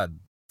my God,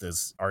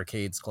 this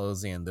arcade's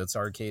closing and this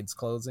arcade's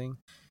closing.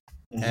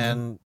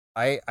 And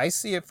I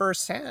see it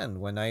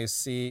firsthand when I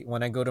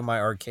go to my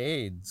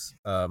arcades,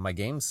 my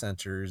game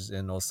centers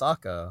in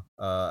Osaka.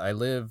 I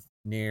live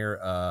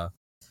near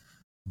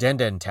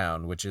Denden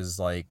Town, which is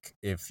like,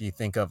 if you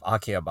think of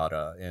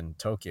Akihabara in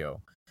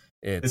Tokyo,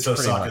 it's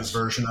Osaka's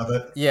version of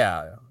it.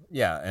 Yeah.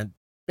 And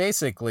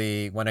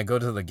basically, when I go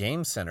to the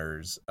game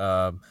centers,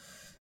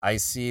 I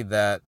see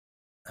that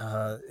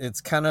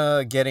it's kind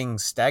of getting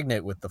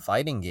stagnant with the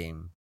fighting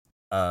game.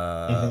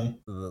 Hmm.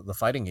 the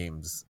fighting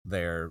games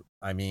there.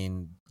 I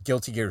mean,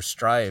 Guilty Gear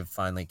Strive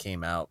finally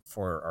came out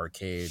for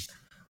arcade,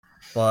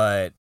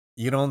 but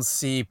you don't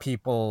see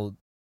people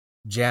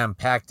jam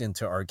packed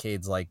into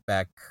arcades like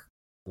back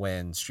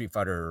when Street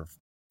Fighter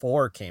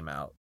 4 came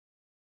out.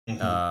 Hmm.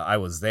 I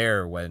was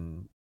there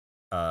when,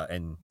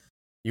 and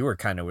you were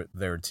kind of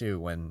there too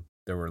when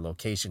there were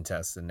location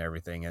tests and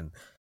everything. And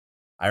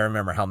I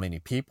remember how many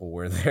people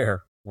were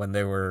there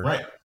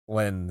Right.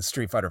 when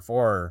Street Fighter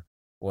 4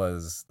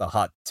 was the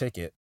hot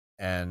ticket.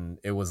 And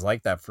it was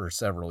like that for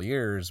several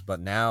years. But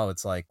now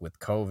it's like with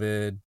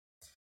COVID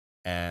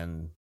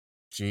and,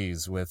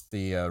 geez, with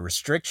the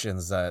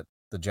restrictions that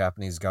the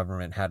Japanese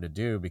government had to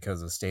do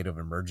because of state of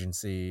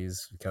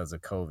emergencies, because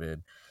of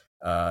COVID,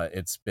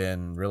 it's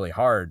been really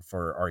hard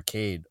for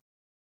arcade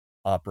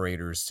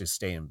operators to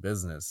stay in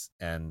business,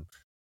 and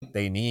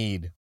they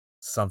need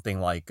something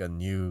like a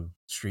new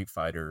Street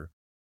Fighter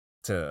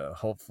to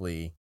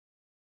hopefully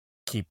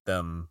keep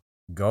them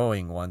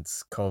going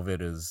once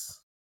COVID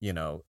is,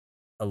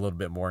 a little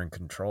bit more in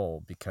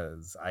control,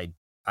 because I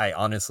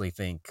honestly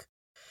think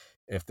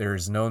if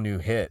there's no new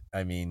hit,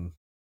 I mean,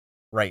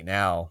 right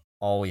now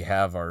all we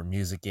have are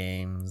music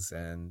games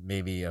and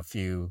maybe a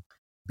few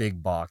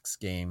big box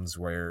games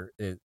where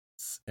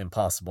it's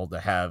impossible to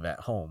have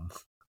at home.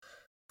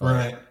 But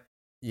Right.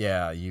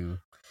 yeah, you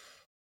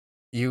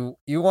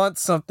want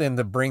something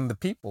to bring the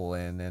people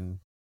in, and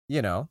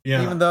even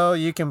Yeah. though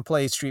you can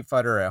play Street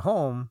Fighter at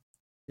home,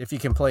 if you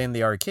can play in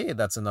the arcade,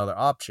 that's another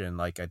option.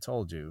 Like I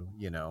told you,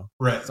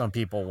 Right. some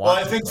people Well, want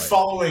I to think play.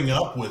 following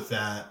up with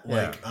that,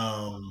 Yeah.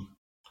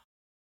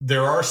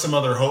 there are some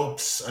other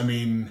hopes. I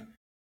mean,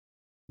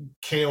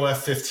 KOF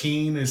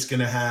 15 is going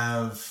to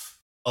have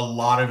a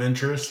lot of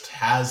interest,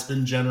 has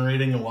been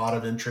generating a lot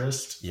of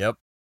interest Yep.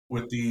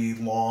 with the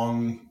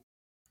long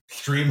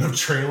stream of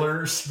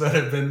trailers that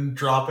have been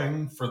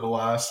dropping for the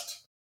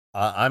last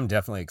I'm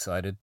definitely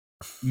excited.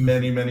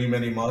 many, many,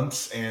 many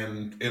months,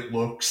 and it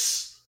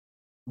looks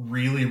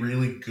really,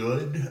 really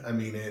good. I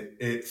mean,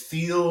 it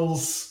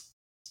feels,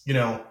 you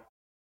know,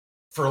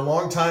 for a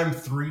long time,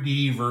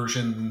 3D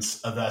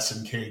versions of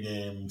SNK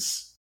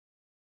games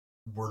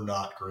were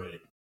not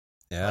great.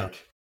 Yeah.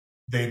 Like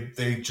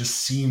they just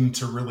seem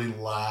to really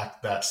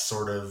lack that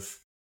sort of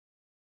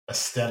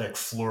aesthetic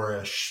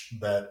flourish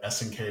that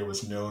SNK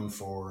was known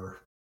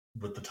for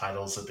with the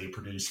titles that they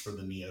produced for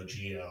the Neo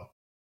Geo.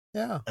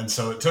 Yeah. And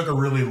so it took a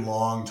really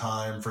long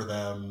time for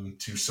them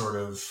to sort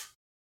of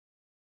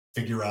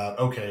figure out,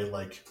 okay,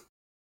 like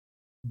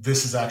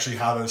this is actually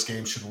how those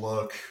games should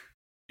look.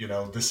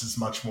 This is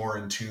much more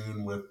in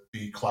tune with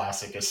the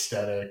classic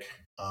aesthetic.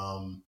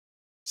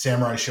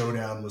 Samurai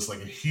Showdown was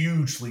like a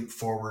huge leap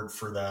forward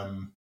for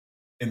them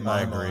in I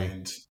my agree.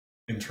 mind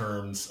in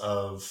terms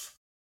of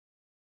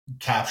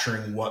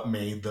capturing what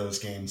made those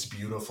games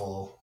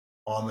beautiful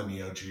on the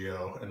Neo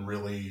Geo and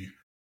really,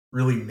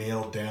 really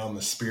nailed down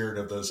the spirit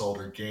of those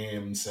older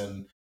games.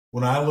 And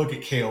when I look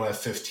at KOF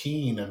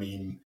 15, I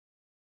mean,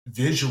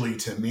 visually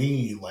to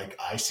me, like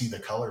I see the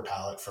color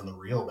palette from the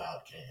Real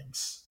Bout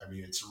games. I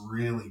mean, it's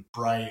really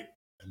bright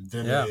and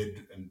Yeah.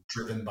 vivid and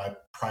driven by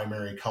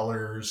primary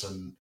colors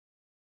and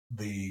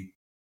the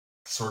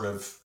sort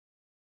of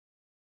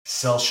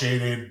cell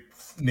shaded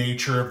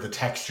nature of the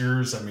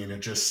textures. I mean,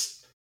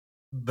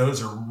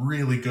 those are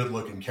really good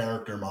looking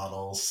character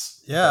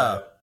models Yeah.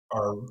 that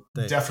are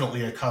They,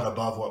 definitely a cut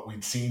above what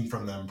we'd seen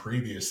from them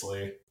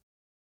previously.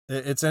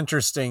 it's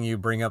interesting you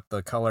bring up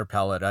the color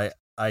palette.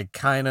 I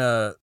kind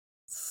of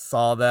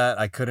saw that.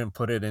 I couldn't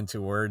put it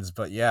into words,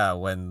 but yeah,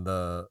 when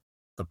the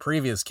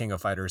previous King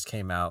of Fighters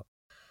came out,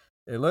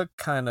 it looked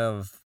kind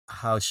of,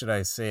 how should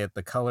I say it?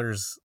 The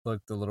colors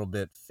looked a little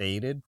bit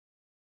faded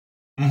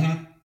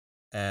Mm-hmm.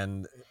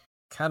 and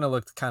kind of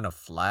looked kind of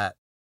flat.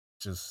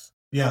 Just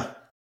Yeah.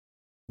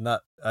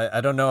 not.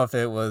 I don't know if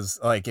it was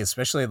like,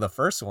 especially the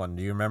first one.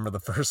 Do you remember the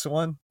first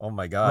one? Oh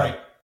my god,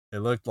 Right. it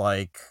looked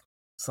like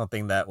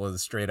something that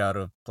was straight out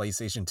of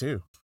PlayStation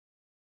 2.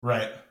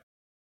 Right.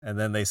 And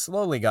then they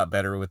slowly got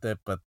better with it,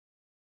 but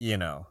you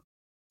know,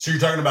 So you're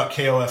talking about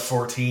KOF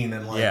 14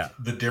 and yeah, like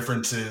the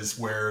differences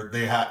where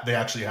they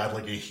actually had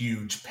like a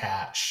huge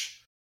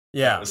patch that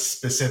yeah, was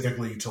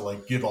specifically to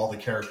like give all the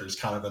characters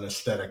kind of an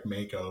aesthetic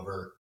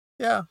makeover.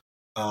 yeah,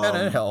 and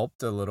it Um,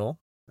 helped a little,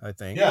 I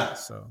think. yeah,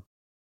 So,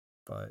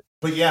 but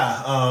but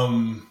yeah,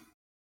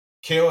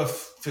 KOF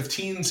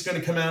 15 is going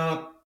to come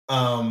out,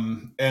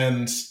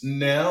 and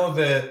now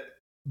that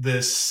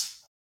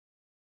this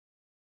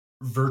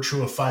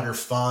Virtua Fighter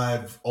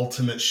 5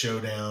 Ultimate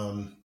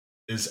Showdown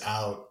is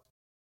out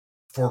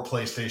for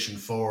PlayStation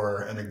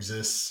 4 and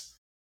exists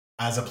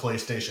as a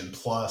PlayStation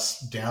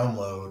Plus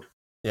download,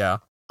 yeah,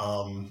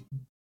 um,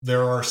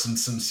 there are some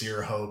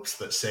sincere hopes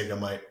that Sega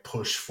might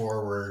push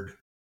forward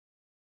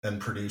and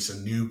produce a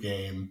new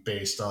game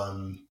based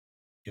on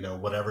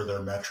whatever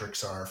their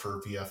metrics are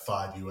for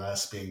VF5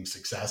 US being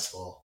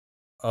successful.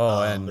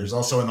 oh, and There's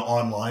also an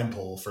online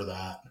poll for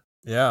that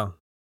yeah,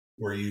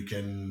 where you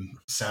can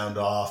sound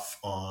off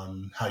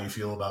on how you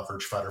feel about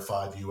Virtua Fighter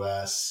 5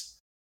 US.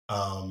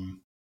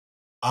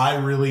 I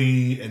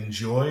really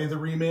enjoy the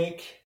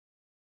remake.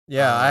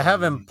 Yeah, I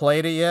haven't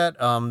played it yet.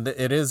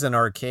 It is in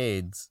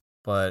arcades,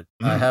 but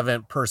I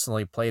haven't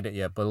personally played it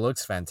yet. But it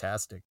looks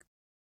fantastic.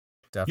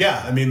 Definitely.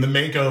 Yeah, I mean the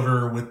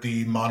makeover with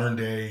the modern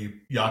day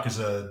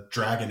Yakuza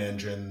Dragon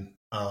engine,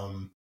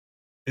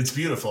 it's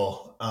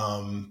beautiful.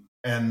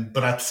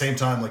 But at the same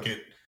time,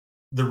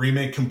 the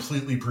remake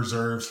completely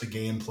preserves the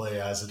gameplay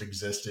as it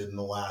existed in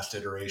the last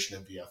iteration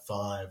of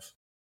VF5.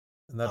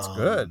 And that's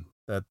good.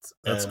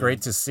 That's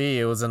great to see.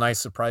 It was a nice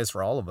surprise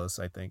for all of us,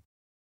 I think.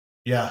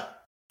 Yeah.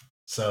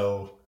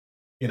 So,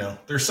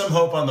 there's some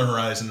hope on the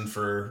horizon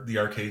for the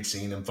arcade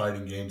scene and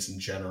fighting games in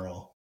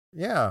general.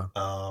 Yeah.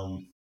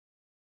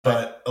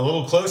 But a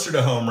little closer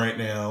to home right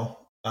now,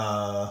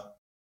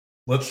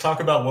 let's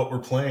talk about what we're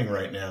playing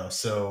right now.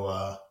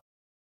 So,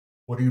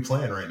 what are you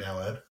playing right now,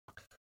 Ed?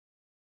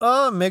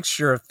 A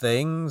mixture of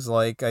things.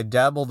 Like I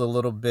dabbled a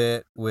little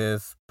bit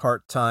with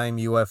Part-Time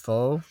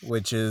UFO,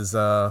 which is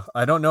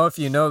I don't know if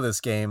you know this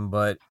game,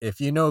 but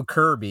if you know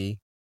Kirby,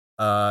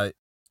 HAL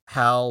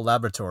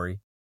Laboratory,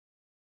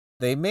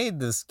 they made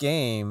this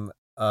game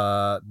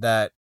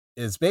that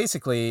is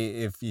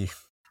basically, if you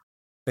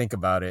think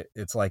about it,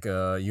 it's like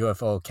a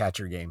UFO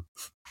catcher game,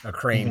 a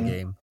crane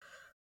game,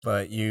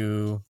 but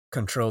you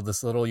control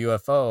this little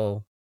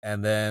UFO,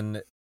 and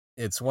then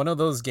it's one of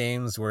those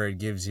games where it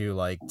gives you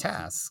like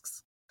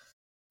tasks,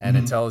 and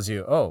it tells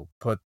you, oh,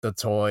 put the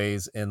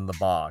toys in the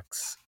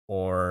box,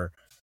 or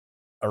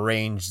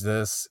arrange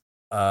this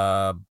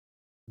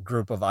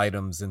group of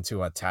items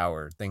into a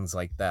tower, things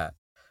like that.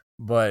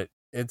 But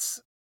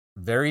it's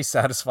very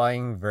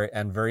satisfying,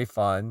 very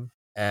fun.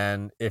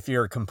 And if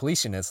you're a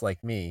completionist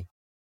like me,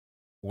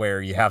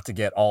 where you have to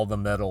get all the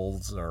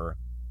medals or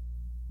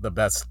the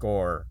best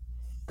score,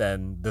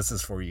 then this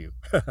is for you.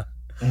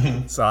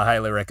 So I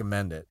highly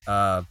recommend it.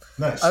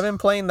 Nice. I've been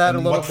playing that a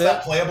little what's bit.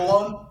 What's that playable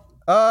on?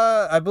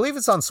 I believe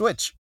it's on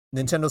Switch,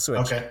 Nintendo Switch.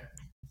 Okay.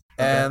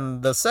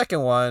 And the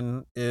second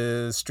one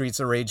is Streets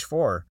of Rage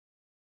 4.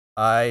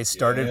 I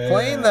started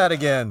playing that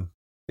again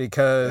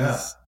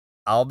because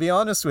I'll be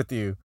honest with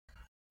you.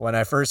 When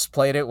I first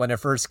played it, when it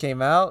first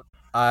came out,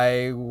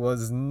 I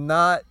was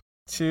not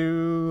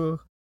too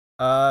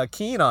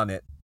keen on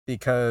it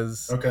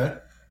because... Okay.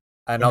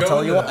 And I'll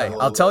tell you why.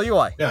 I'll tell you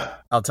why. Yeah.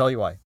 I'll tell you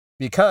why.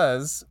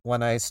 Because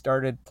when I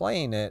started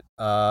playing it,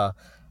 I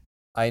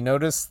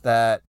noticed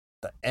that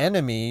the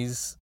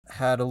enemies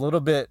had a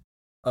little bit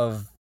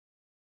of,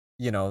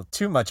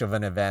 too much of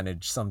an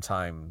advantage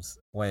sometimes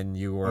when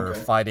you were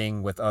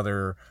fighting with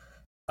other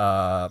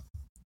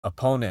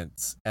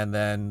opponents. And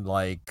then,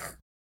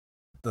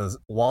 the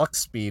walk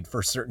speed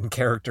for certain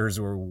characters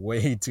were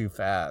way too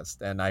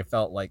fast. And I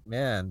felt like,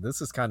 man, this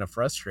is kind of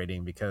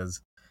frustrating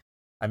because,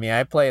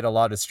 I played a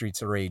lot of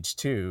Streets of Rage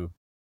 2,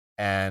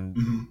 and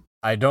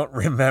I don't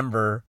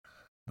remember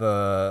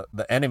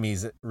the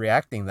enemies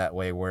reacting that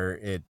way, where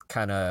it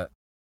kind of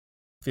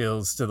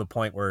feels to the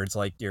point where it's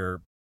like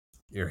your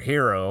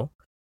hero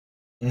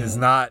is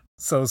not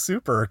so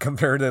super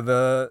compared to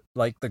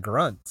the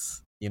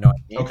grunts,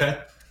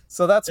 Okay.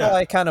 So that's why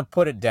I kind of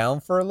put it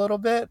down for a little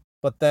bit.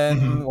 But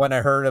then when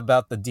I heard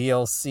about the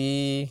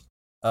DLC,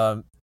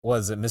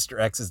 was it Mr.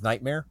 X's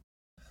Nightmare?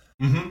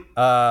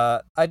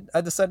 I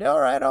decided, all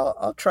right,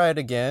 I'll try it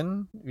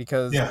again,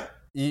 because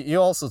you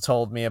also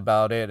told me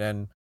about it,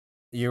 and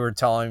you were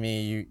telling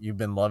me you've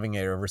been loving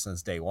it ever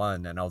since day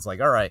one, and I was like,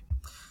 all right,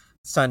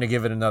 it's time to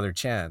give it another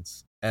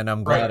chance. And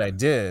I'm glad I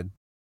did,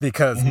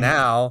 because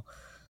now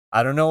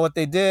I don't know what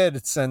they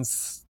did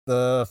since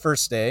the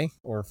first day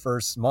or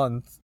first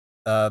month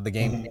the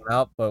game came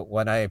out, but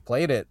when I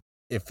played it,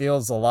 it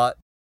feels a lot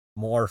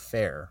more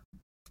fair.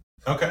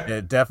 Okay.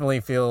 It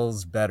definitely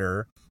feels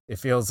better. It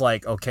feels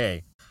like,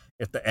 okay,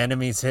 if the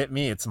enemies hit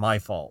me, it's my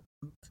fault.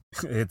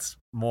 It's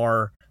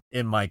more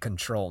in my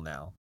control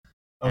now.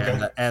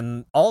 Okay.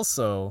 And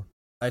also,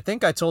 I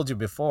think I told you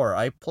before,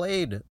 I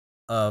played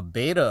a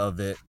beta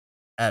of it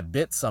at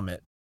Bit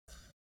Summit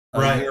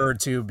a year or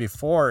two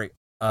before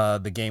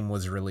the game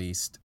was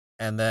released.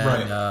 And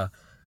then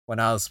when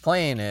I was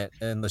playing it,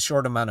 in the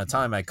short amount of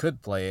time I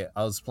could play it,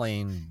 I was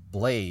playing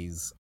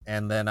Blaze.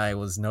 And then I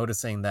was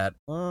noticing that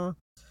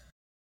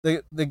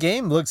the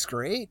game looks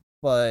great,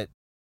 but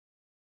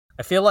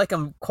I feel like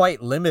I'm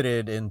quite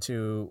limited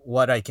into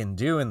what I can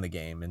do in the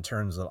game in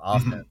terms of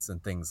offense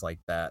and things like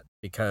that.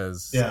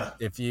 Because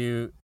if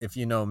you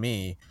know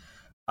me,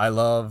 I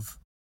love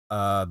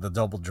the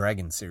Double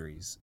Dragon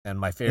series, and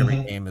my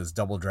favorite game is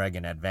Double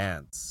Dragon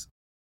Advance.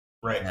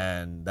 Right.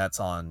 And that's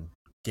on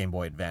Game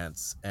Boy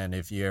Advance. And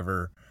if you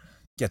ever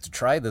get to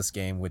try this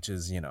game, which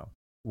is,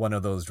 one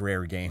of those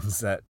rare games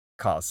that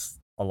costs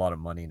a lot of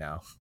money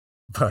now.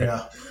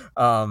 But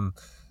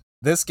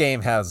this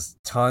game has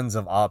tons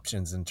of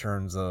options in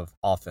terms of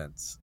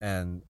offense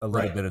and a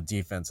little bit of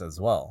defense as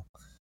well.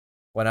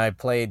 When I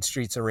played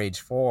Streets of Rage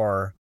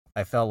 4,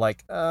 I felt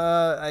like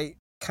I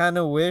kind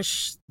of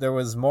wish there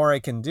was more I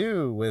can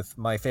do with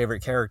my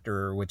favorite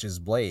character, which is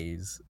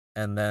Blaze.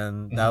 And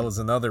then that was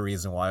another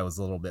reason why I was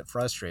a little bit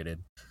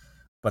frustrated.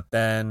 But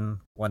then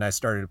when I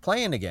started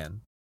playing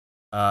again,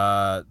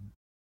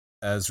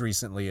 as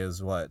recently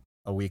as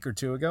a week or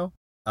two ago.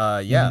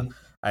 Yeah, Mhm.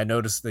 I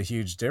noticed the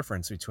huge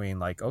difference between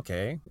like,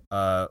 okay,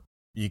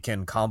 you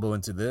can combo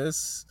into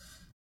this,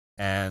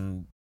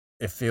 and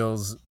it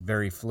feels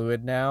very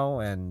fluid now,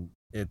 and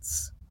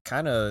it's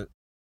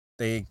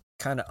they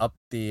kind of up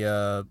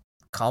the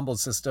combo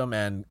system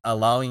and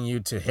allowing you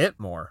to hit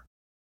more.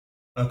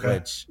 Okay.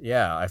 Which,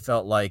 yeah, I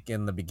felt like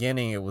in the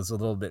beginning it was a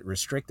little bit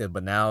restricted,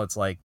 but now it's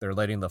like they're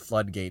letting the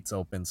floodgates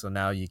open, so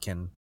now you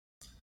can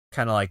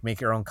kind of like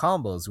make your own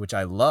combos, which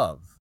I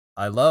love.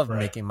 I love Right.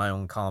 making my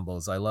own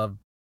combos. I love,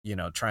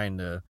 trying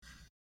to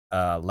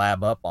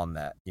lab up on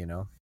that,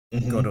 go to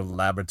Hmm. the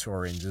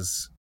laboratory and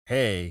just,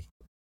 hey,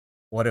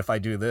 what if I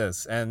do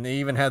this? And it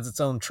even has its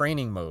own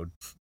training mode.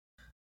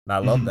 And I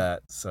love Hmm.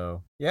 that.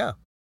 So, yeah.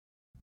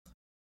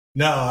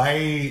 No,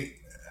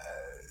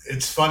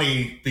 it's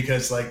funny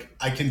because like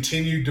I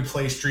continued to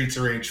play Streets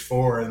of Rage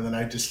 4 and then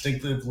I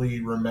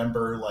distinctively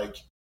remember like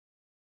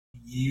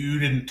you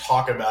didn't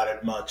talk about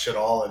it much at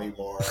all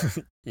anymore.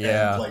 And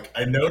Yeah. like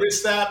I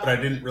noticed that, but I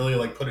didn't really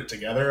like put it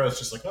together. I was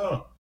just like,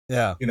 oh,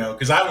 Yeah.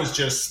 because I was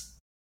just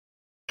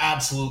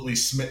absolutely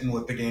smitten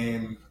with the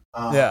game.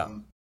 Yeah.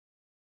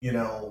 You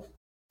know,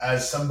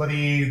 as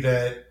somebody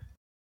that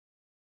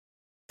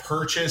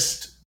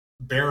purchased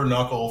Bare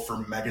Knuckle for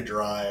Mega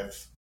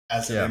Drive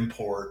as an Yeah.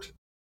 import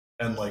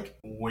and like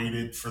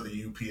waited for the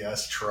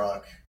UPS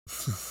truck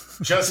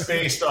just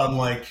based on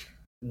like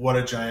what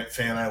a giant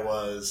fan I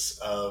was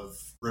of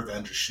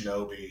Revenge of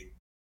Shinobi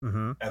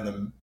Mm-hmm.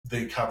 and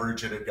the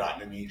coverage it had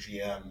gotten in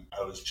EGM.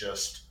 I was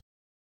just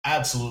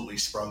absolutely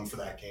sprung for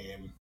that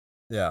game.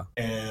 Yeah.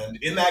 And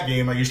in that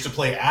game, I used to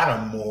play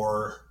Adam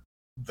more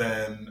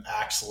than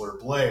Axel or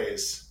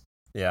Blaze.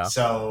 Yeah.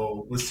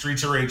 So with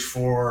Streets of Rage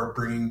 4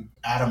 bringing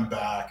Adam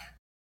back,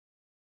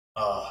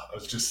 I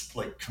was just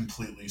like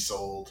completely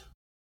sold.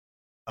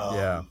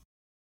 Yeah. Um,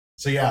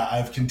 so yeah,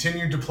 I've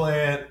continued to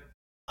play it.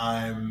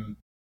 I'm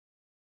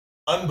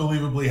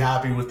unbelievably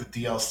happy with the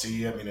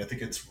DLC. I mean, I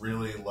think it's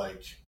really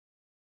like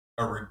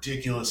a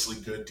ridiculously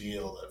good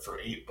deal that for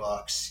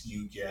 $8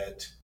 you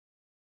get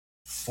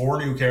 4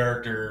 new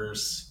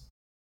characters,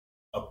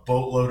 a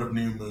boatload of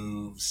new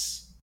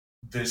moves,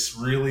 this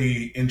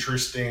really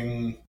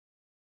interesting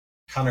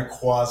kind of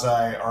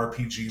quasi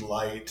RPG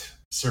light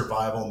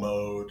survival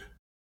mode,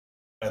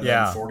 and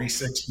then Yeah.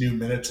 46 new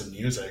minutes of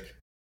music.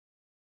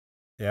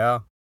 Yeah.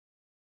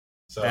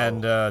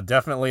 And So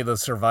definitely the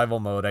survival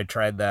mode. I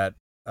tried that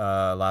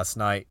last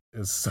night. It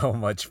was so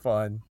much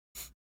fun.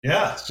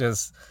 yeah, It's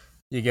just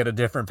you get a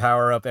different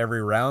power up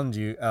every round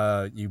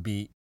you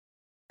beat,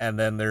 and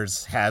then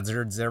there's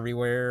hazards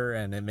everywhere,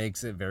 and it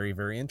makes it very,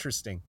 very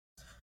interesting.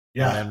 And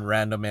yeah. then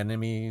random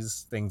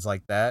enemies, things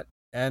like that.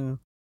 And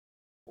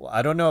well,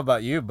 I don't know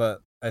about you,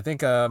 but I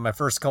think my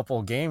first couple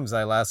of games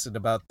I lasted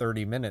about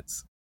 30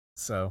 minutes.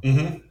 So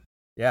Hmm.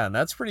 yeah, and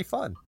that's pretty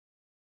fun.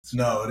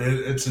 No,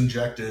 it's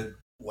injected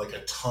like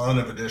a ton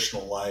of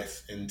additional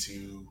life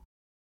into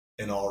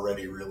an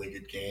already really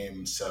good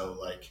game. So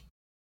like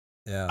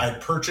Yeah. I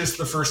purchased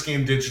the first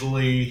game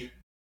digitally,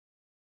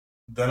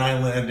 then I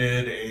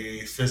landed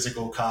a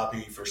physical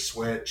copy for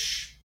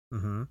Switch,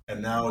 Mm-hmm.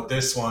 and now with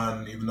this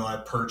one, even though I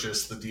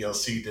purchased the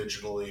DLC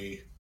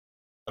digitally,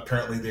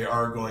 apparently they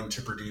are going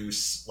to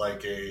produce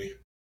like a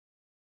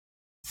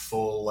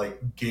full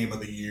like game of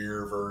the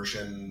year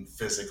version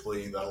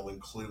physically that'll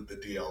include the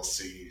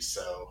DLC.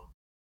 So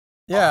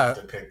I'll have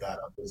Yeah. to pick that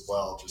up as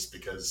well, just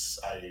because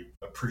I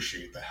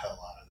appreciate the hell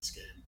out of this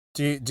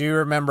game. Do you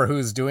remember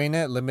who's doing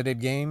it? Limited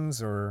Games,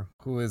 or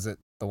who is it?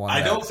 The one I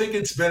that don't think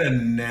it's been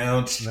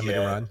announced Limited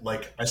yet. Run?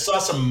 Like I saw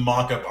some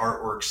mock-up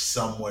artwork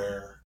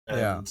somewhere,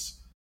 Yeah. and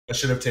I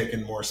should have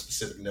taken more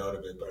specific note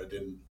of it, but I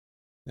didn't.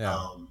 Yeah.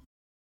 Um,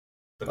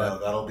 but But no,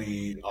 that'll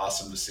be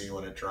awesome to see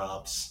when it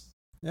drops.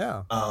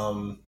 yeah.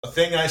 A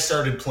thing I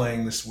started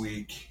playing this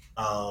week,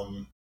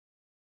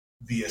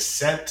 The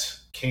Ascent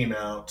came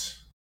out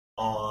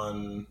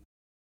on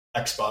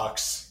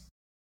Xbox.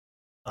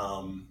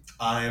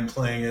 I am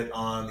playing it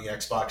on the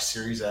Xbox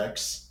Series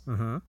X.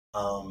 Mm-hmm.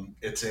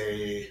 It's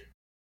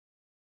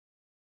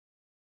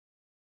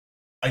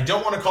I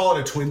don't want to call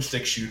it a twin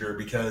stick shooter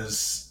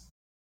because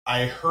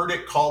I heard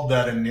it called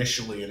that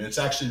initially, and it's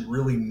actually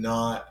really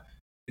not.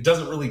 It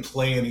doesn't really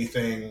play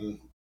anything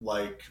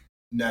like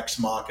Nex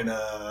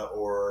Machina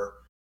or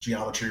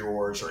Geometry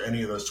Wars or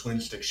any of those twin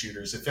stick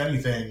shooters. If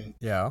anything,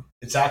 Yeah.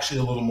 it's actually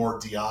a little more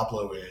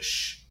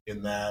Diablo-ish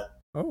in that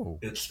Oh.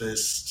 it's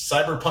this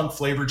cyberpunk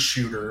flavored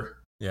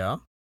shooter. Yeah.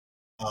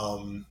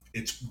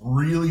 It's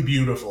really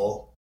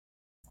beautiful.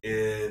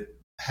 It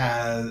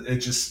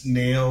just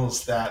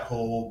nails that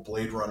whole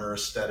Blade Runner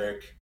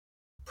aesthetic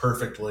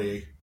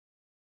perfectly,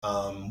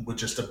 with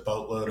just a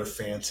boatload of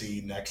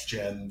fancy next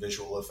gen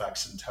visual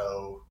effects in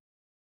tow.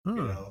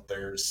 Hmm.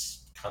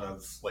 There's kind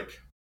of like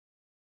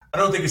I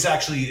don't think it's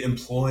actually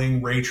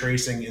employing ray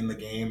tracing in the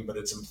game, but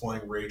it's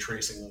employing ray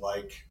tracing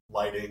like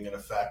lighting and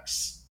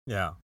effects.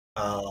 Yeah.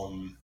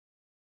 Um,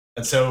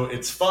 and so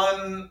it's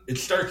fun.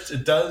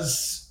 It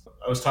does.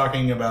 I was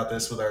talking about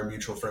this with our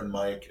mutual friend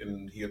Mike,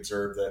 and he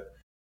observed that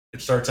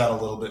it starts out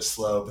a little bit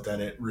slow, but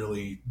then it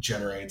really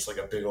generates like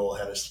a big old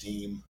head of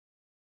steam.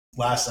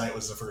 Last night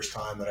was the first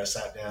time that I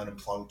sat down and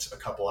plunked a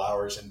couple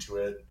hours into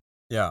it.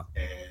 Yeah.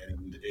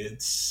 And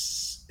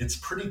it's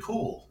pretty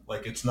cool.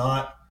 Like, it's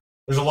not,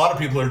 there's a lot of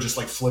people who are just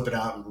like flipping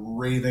out and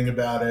raving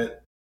about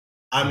it.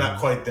 I'm not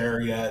quite there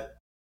yet.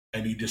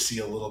 I need to see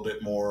a little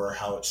bit more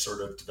how it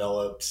sort of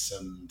develops,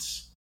 and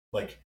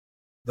like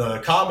the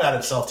combat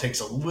itself takes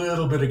a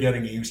little bit of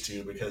getting used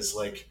to, because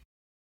like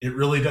it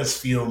really does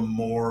feel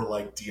more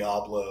like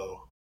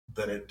Diablo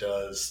than it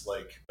does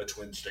like a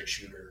twin stick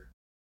shooter.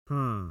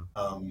 In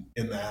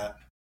that,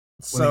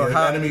 when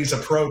the enemies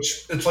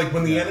approach, it's like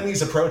when the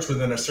enemies approach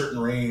within a certain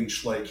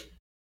range, like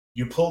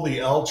you pull the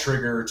L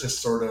trigger to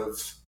sort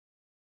of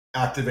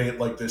activate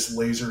like this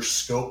laser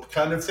scope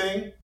kind of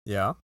thing.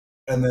 Yeah.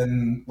 And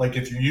then like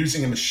if you're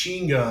using a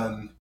machine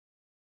gun,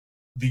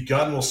 the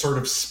gun will sort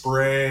of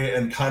spray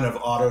and kind of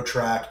auto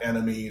track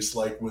enemies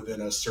like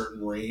within a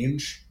certain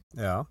range.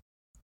 Yeah.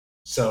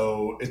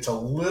 So it's a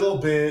little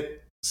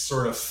bit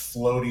sort of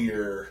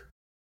floatier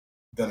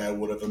than I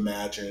would have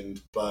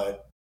imagined,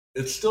 but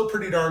it's still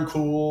pretty darn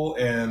cool.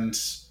 And,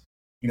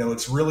 you know,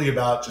 it's really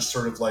about just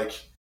sort of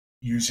like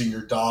using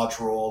your dodge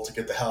roll to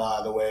get the hell out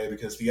of the way,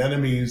 because the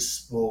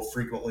enemies will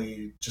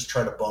frequently just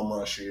try to bum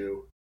rush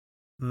you.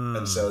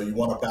 And so you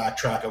want to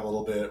backtrack a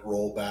little bit,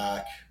 roll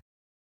back,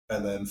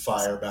 and then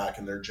fire back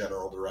in their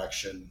general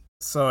direction.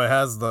 So it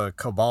has the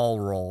Cabal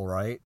roll,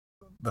 right?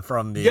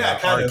 From the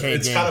kind of.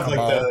 It's game kind of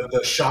Cabal. like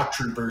the Shock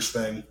Troopers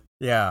thing.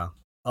 Yeah,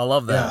 I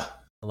love that. Yeah.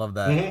 I love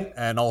that. Mm-hmm.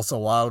 And also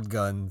Wild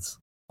Guns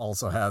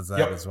also has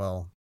that as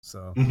well.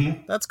 So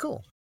that's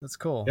cool. That's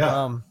cool.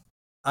 Yeah.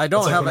 I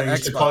don't have an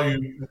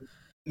Xbox.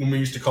 When we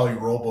used to call you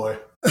Roll Boy.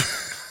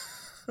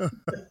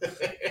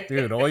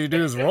 Dude, all you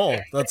do is roll.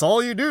 That's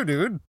all you do,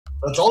 dude.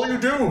 That's all you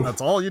do. That's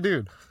all you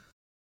do.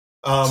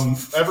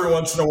 Every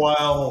once in a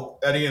while,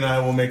 Eddie and I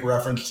will make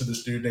reference to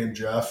this dude named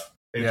Jeff.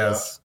 Hey,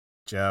 yes,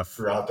 Jeff.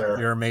 You're out there.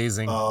 You're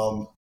amazing.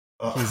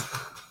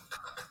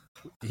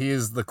 He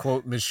is the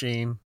quote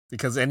machine,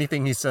 because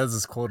anything he says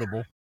is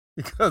quotable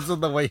because of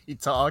the way he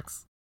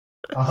talks.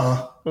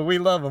 But we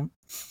love him.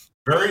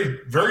 Very,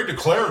 very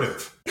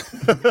declarative.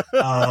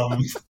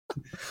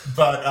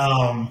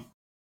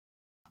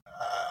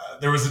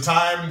 There was a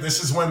time,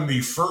 this is when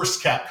the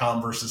first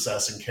Capcom versus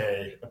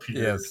SNK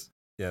appeared.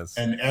 Yes.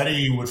 And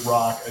Eddie would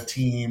rock a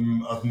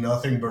team of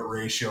nothing but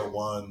ratio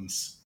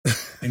ones,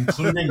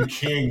 including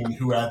King,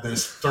 who had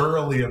this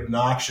thoroughly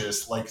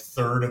obnoxious, like,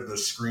 third of the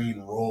screen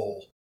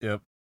roll.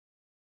 Yep.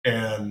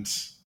 And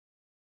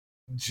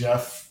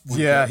Jeff would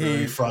get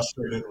very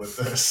frustrated with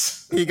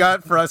this. He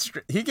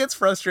gets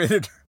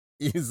frustrated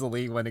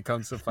easily when it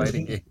comes to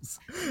fighting games.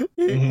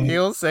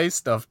 He'll say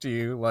stuff to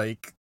you,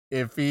 like,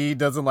 if he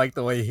doesn't like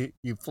the way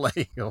you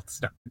play, he'll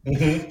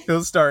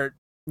start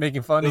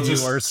making fun of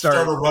you or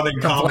start a running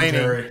complaining.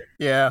 Commentary.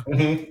 Yeah.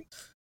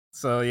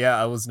 So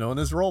I was known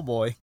as Roll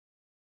Boy.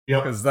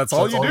 Yep. Because that's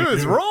all you do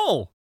is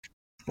roll.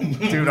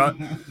 Dude,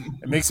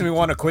 it makes me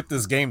want to quit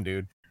this game,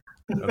 dude.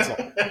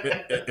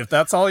 If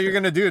that's all you're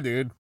gonna do,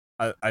 dude,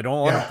 I don't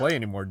want to play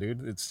anymore,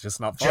 dude. It's just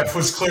not fun. Jeff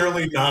was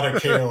clearly not a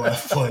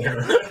KOF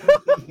player.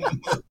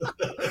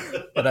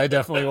 But I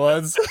definitely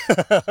was.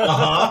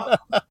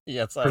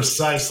 Yes,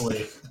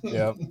 precisely.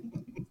 Yep.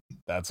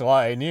 That's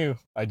why I knew.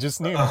 I just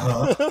knew.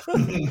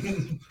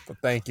 But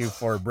thank you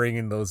for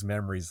bringing those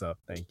memories up.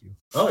 Thank you.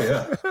 Oh,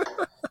 yeah.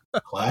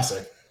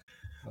 Classic.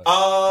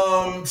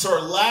 So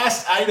our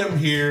last item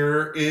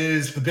here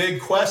is the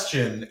big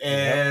question.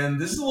 And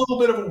this is a little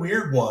bit of a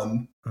weird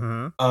one.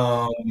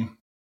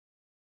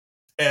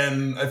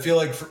 And I feel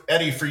like,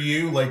 Eddie, for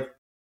you, like,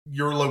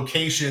 your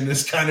location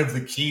is kind of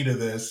the key to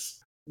this.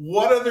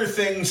 What other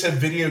things have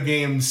video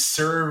games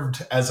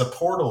served as a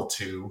portal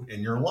to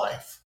in your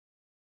life?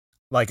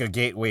 Like a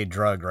gateway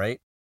drug, right?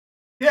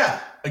 Yeah,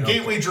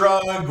 gateway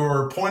drug,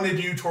 or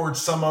pointed you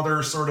towards some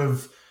other sort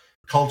of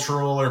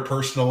cultural or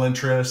personal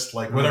interest,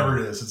 like whatever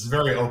it is. It's a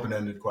very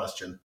open-ended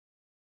question.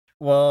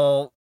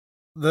 Well,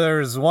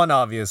 there's one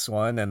obvious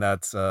one, and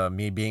that's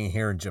me being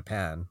here in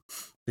Japan,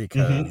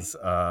 because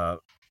of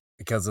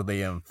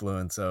the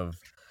influence of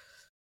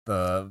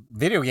the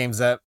video games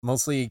that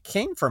mostly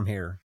came from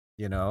here.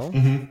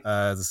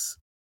 As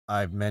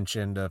I've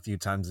mentioned a few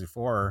times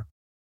before,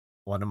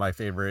 one of my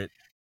favorite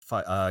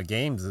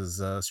games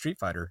is Street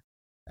Fighter.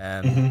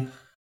 And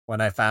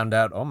when I found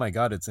out, oh my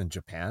God, it's in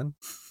Japan,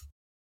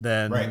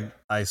 then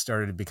I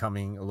started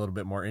becoming a little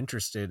bit more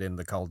interested in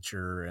the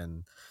culture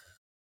and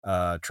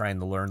trying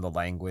to learn the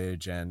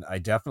language. And I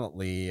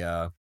definitely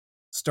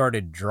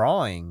started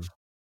drawing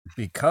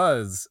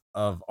because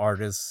of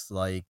artists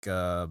like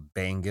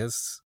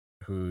Bangus,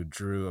 who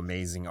drew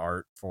amazing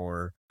art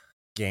for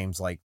games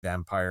like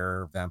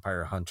Vampire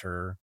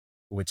Hunter,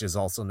 which is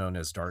also known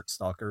as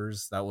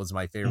Darkstalkers. That was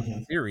my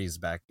favorite series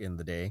back in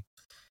the day.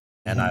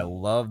 And I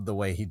loved the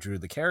way he drew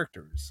the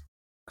characters.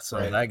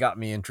 So that got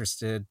me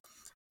interested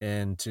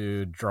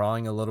into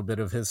drawing a little bit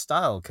of his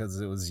style, because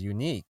it was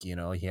unique. He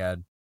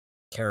had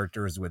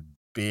characters with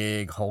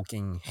big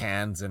hulking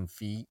hands and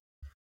feet,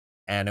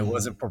 and it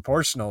wasn't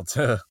proportional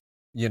to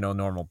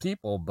normal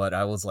people, but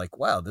I was like,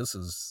 wow, this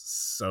is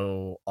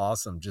so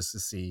awesome just to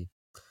see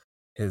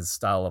his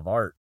style of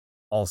art.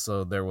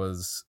 Also, there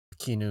was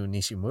Kinu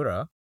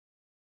Nishimura,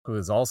 who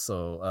is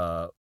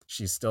also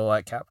she's still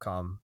at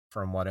Capcom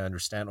from what I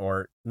understand,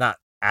 or not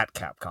at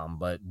Capcom,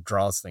 but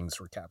draws things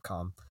for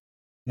Capcom.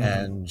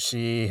 And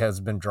she has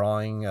been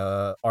drawing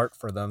art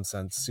for them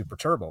since Super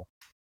Turbo.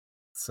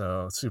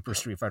 So Super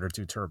Street Fighter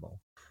 2 Turbo.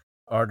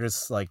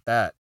 Artists like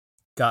that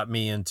got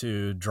me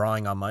into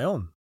drawing on my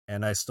own,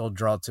 and I still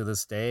draw to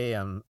this day,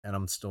 and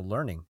I'm still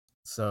learning.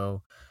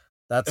 So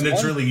that's And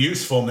it's one. really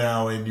useful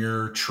now in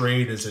your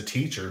trade as a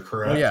teacher, Oh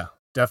correct? yeah,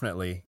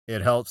 definitely.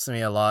 It helps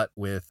me a lot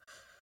with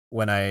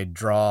when I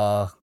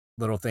draw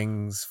little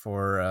things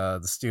for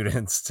the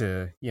students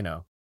to,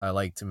 I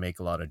like to make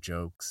a lot of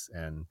jokes,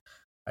 and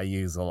I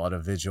use a lot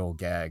of visual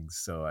gags.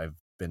 So I've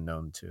been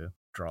known to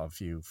draw a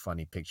few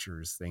funny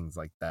pictures, things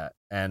like that.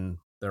 And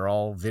they're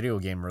all video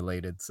game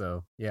related.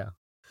 So yeah,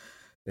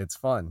 it's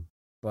fun.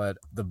 But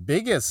the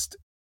biggest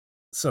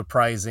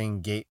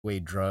surprising gateway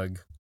drug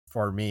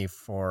for me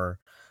for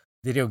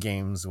video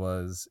games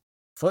was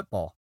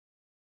football,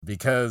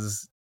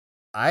 because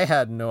I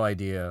had no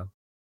idea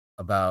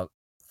about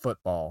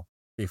football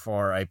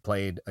before I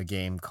played a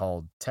game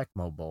called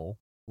Tecmo Bowl,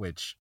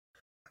 which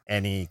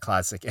any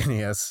classic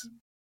NES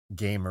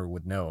gamer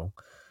would know.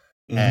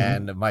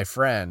 And my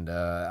friend,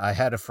 I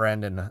had a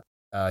friend, and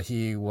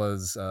he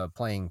was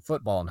playing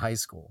football in high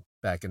school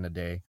back in the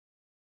day.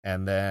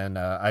 And then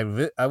I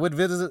would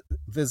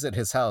visit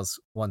his house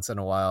once in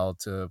a while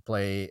to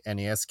play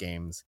NES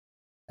games.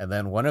 And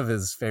then one of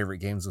his favorite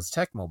games was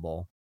Tecmo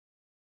Bowl,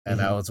 and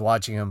I was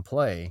watching him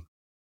play.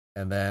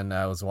 And then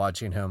I was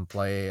watching him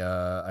play,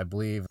 I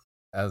believe,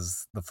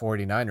 as the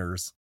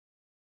 49ers.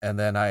 And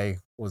then I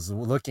was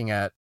looking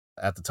at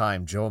the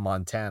time, Joe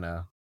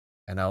Montana.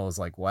 And I was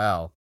like,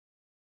 wow,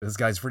 this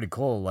guy's pretty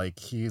cool. Like,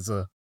 he's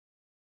a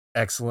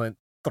excellent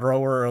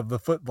thrower of the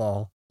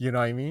football. You know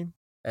what I mean?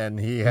 And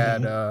he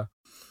had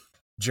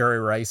Jerry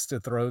Rice to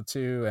throw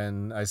to.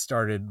 And I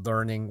started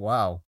learning,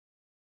 wow,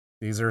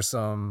 these are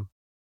some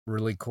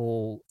really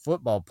cool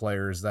football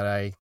players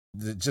that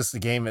just the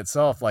game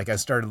itself, like I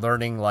started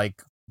learning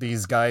like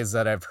these guys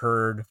that I've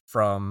heard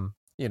from,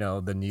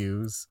 the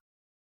news,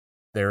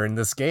 they're in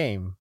this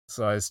game.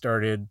 So I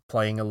started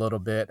playing a little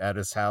bit at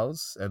his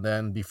house, and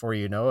then before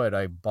you know it,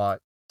 I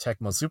bought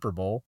Tecmo Super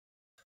Bowl,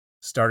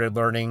 started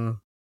learning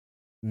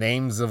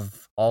names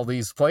of all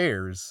these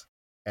players,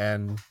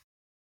 and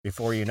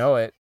before you know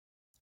it,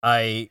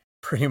 I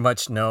pretty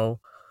much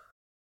know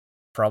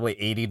probably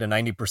 80 to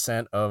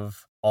 90%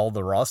 of all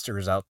the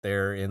rosters out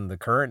there in the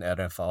current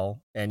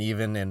NFL. And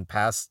even in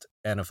past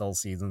NFL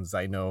seasons,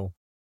 I know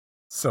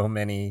so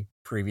many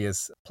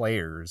previous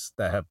players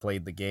that have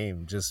played the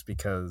game just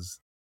because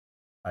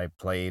I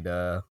played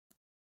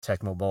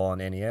Tecmo Bowl on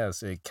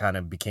NES. It kind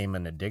of became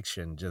an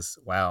addiction. Just,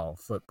 wow,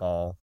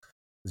 football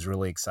is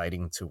really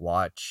exciting to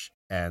watch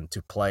and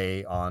to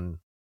play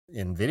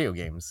in video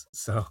games.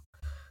 So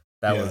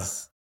that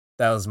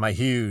Yeah. was my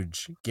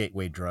huge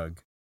gateway drug,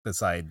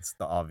 besides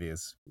the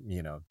obvious,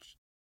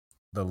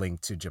 the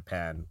link to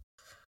Japan.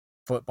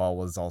 Football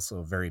was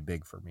also very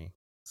big for me.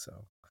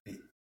 So,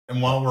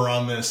 And while we're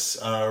on this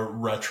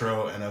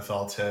retro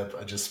NFL tip,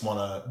 I just want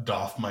to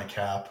doff my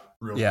cap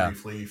real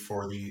briefly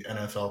for the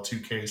NFL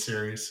 2K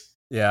series.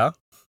 Yeah.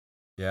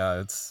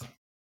 Yeah,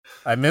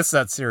 I miss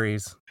that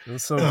series. It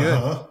was so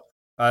good.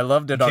 I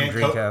loved it on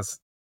Dreamcast.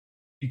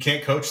 You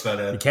can't coach that,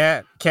 Ed.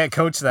 You can't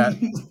coach that.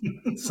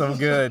 So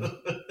good.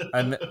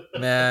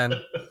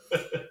 Man,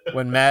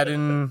 when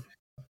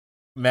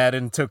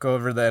Madden took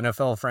over the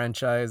NFL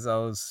franchise, I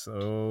was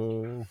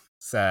so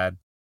sad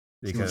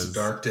because it was a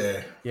dark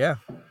day. Yeah.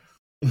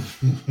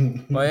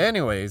 But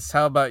anyways,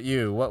 how about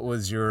you? What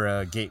was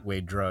your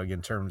gateway drug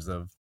in terms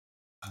of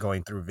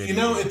going through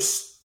video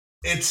games?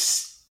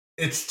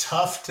 It's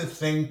tough to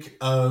think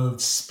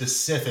of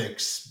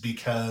specifics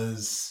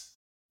because,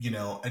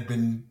 I'd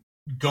been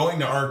going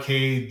to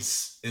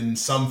arcades in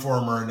some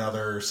form or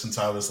another since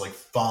I was like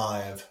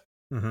 5.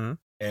 Mm-hmm.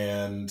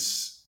 And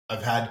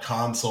I've had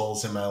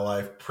consoles in my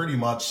life pretty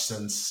much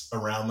since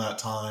around that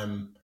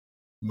time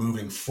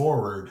moving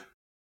forward.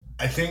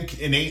 I think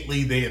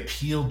innately they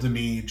appealed to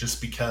me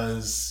just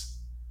because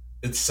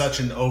it's such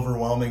an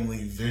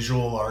overwhelmingly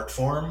visual art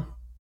form.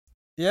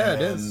 Yeah,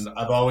 it is. And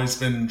I've always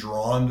been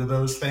drawn to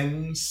those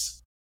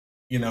things.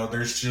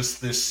 There's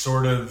just this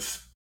sort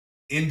of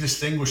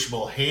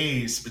indistinguishable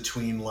haze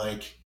between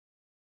like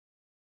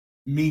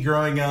me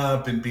growing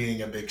up and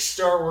being a big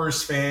Star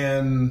Wars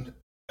fan,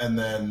 and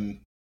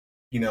then,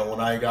 when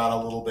I got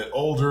a little bit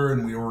older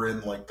and we were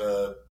in like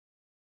the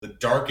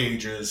dark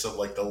ages of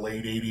like the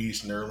late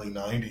 80s and early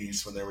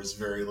 90s when there was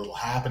very little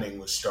happening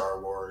with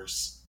Star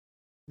Wars.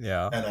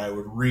 Yeah. And I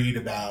would read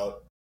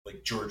about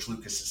like George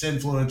Lucas's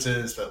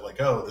influences, that like,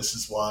 oh, this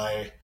is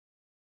why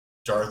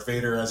Darth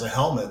Vader has a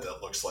helmet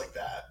that looks like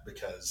that,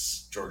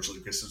 because George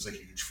Lucas was a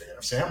huge fan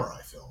of samurai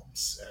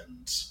films,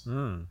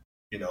 and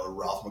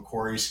Ralph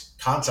McQuarrie's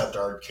concept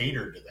art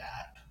catered to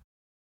that.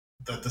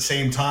 at the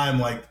same time,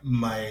 like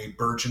my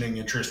burgeoning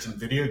interest in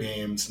video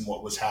games and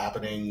what was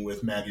happening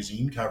with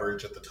magazine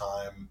coverage at the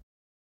time,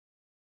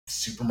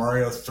 Super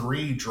Mario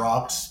 3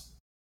 dropped,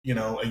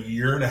 a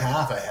year and a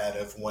half ahead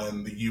of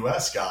when the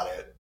US got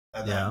it.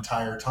 And that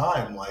entire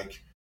time,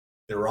 like,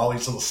 there were all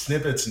these little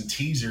snippets and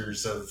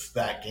teasers of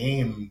that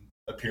game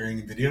appearing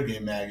in video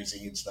game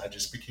magazines. And I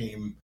just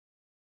became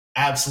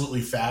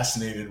absolutely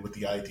fascinated with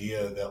the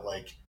idea that,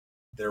 like,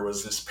 there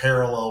was this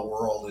parallel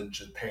world in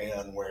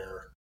Japan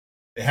where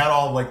they had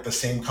all like the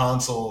same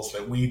consoles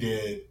that we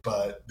did,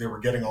 but they were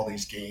getting all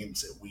these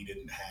games that we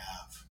didn't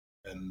have.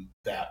 And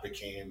that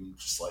became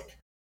just like,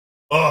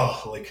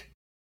 oh, like,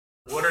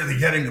 what are they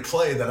getting to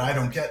play that I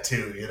don't get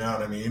to? You know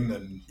what I mean?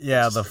 And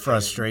yeah, the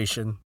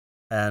frustration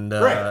and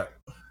right.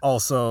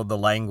 Also the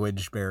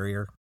language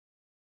barrier.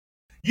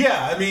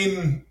 Yeah, I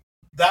mean,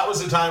 that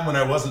was a time when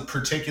I wasn't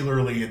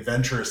particularly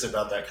adventurous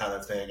about that kind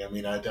of thing. I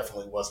mean, I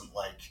definitely wasn't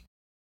like,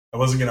 I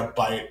wasn't going to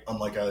bite on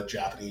like a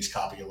Japanese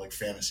copy of like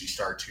Phantasy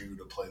Star 2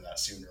 to play that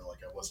sooner.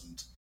 Like I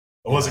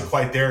wasn't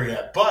quite there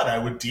yet, but I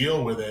would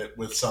deal with it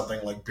with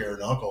something like Bare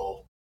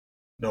Knuckle,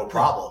 no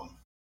problem.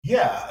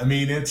 Yeah, I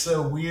mean, it's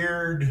a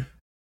weird,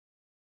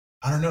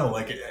 I don't know,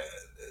 like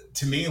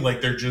to me,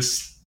 like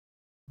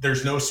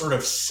there's no sort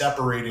of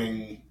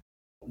separating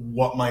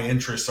what my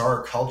interests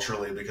are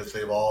culturally because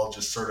they've all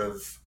just sort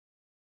of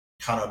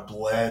kind of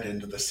bled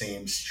into the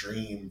same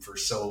stream for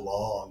so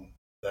long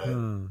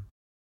that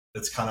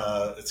it's kind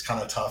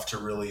of tough to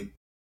really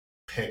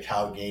pick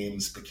how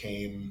games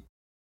became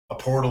a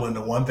portal into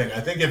one thing. I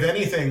think if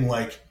anything,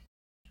 like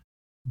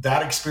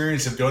that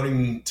experience of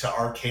going to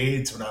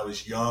arcades when I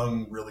was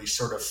young really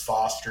sort of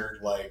fostered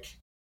like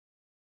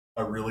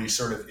a really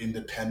sort of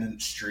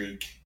independent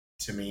streak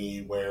to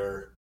me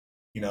where,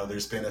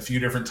 there's been a few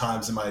different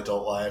times in my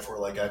adult life where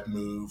like I've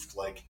moved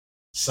like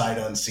sight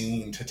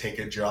unseen to take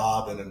a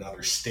job in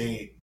another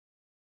state.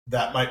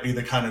 That might be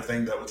the kind of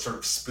thing that would sort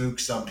of spook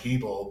some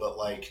people, but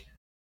like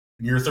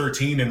when you're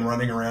 13 and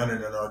running around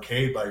in an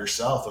arcade by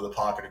yourself with a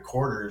pocket of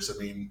quarters, I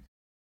mean,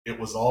 it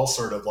was all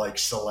sort of like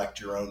select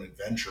your own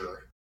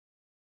adventure.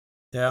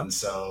 Yeah. And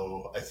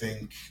so I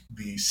think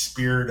the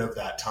spirit of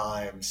that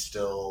time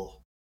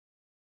still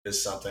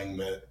is something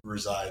that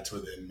resides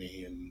within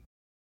me. And,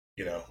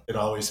 it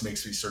always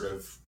makes me sort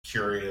of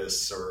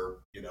curious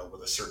or,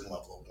 with a certain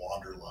level of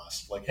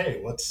wanderlust, like,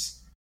 hey,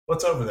 what's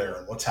over there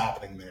and what's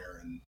happening there?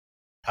 And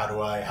how do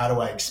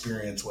I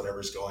experience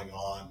whatever's going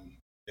on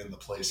in the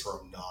place where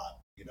I'm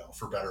not,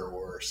 for better or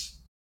worse.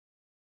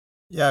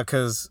 Yeah,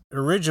 because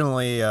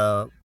originally,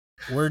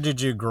 where did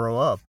you grow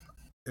up?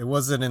 It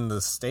wasn't in the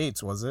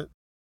States, was it?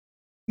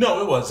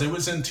 No, it was. It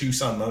was in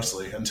Tucson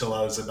mostly until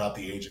I was about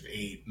the age of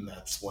 8, and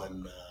that's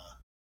when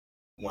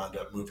wound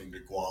up moving to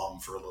Guam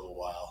for a little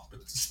while.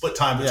 But split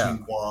time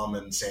between Guam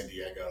and San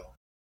Diego.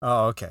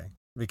 Oh, okay.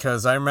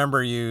 Because I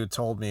remember you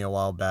told me a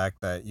while back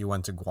that you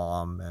went to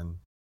Guam, and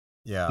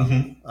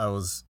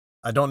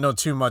I don't know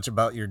too much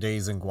about your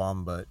days in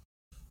Guam, but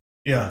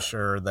I'm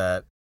sure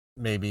that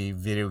maybe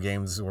video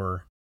games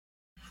were.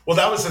 Well,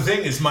 that was the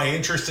thing, is my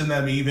interest in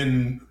them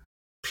even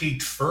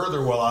peaked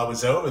further while I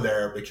was over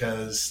there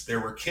because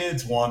there were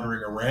kids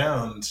wandering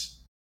around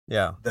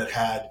that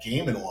had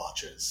Game &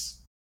 Watches.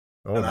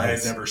 Oh, and nice. I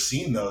had never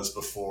seen those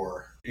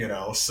before,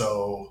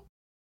 so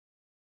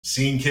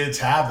seeing kids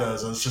have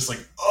those, I was just like,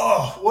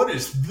 oh, what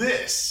is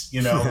this?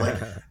 Like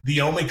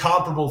the only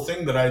comparable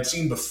thing that I had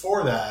seen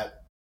before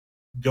that,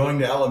 going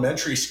to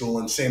elementary school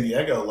in San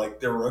Diego, like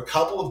there were a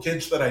couple of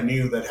kids that I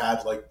knew that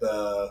had like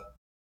the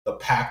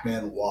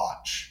Pac-Man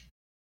watch.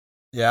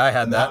 Yeah, I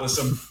had that.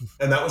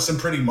 That was some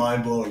pretty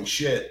mind-blowing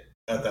shit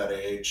at that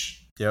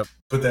age. Yep.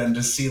 But then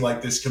to see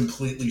like this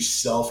completely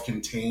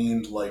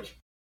self-contained, like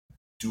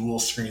dual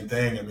screen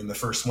thing. I mean, the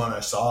first one I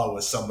saw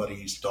was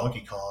somebody's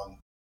Donkey Kong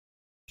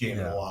Game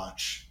 &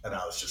 Watch, and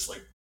I was just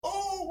like,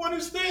 "Oh, what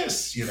is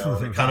this?" And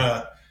it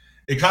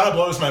kind of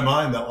blows my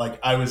mind that like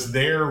I was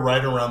there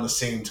right around the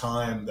same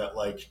time that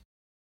like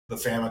the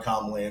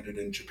Famicom landed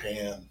in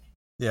Japan.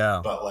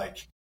 Yeah, but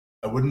like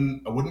I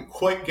wouldn't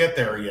quite get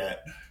there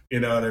yet.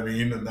 You know what I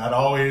mean? And that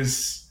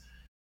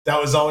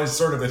was always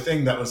sort of a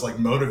thing that was like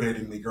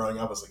motivating me growing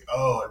up. I was like,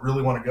 oh, I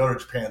really want to go to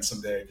Japan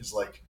someday because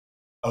like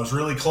I was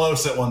really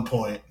close at one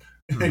point.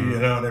 You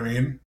know what I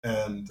mean?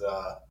 And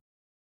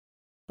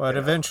but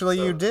eventually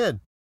you did.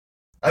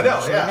 I know,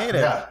 made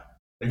it. Yeah,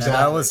 exactly.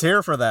 And I was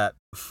here for that.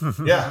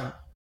 Yeah,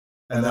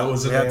 and that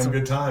was a damn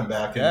good time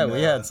back in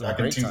we had some back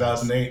in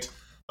 2008. Times.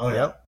 Oh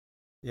yeah,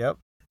 yep.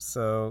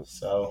 So,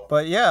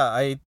 but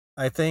yeah,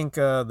 I think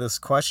this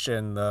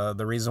question,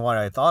 the reason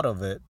why I thought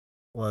of it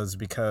was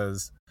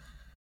because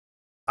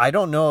I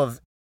don't know of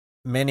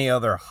many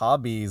other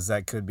hobbies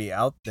that could be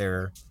out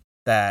there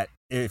that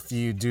if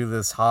you do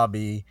this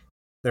hobby,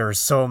 there are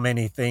so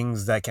many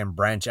things that can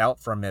branch out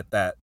from it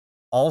that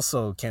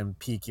also can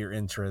pique your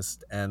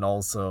interest and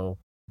also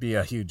be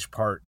a huge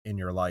part in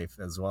your life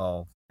as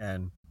well.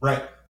 And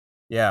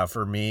yeah,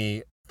 for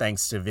me,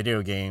 thanks to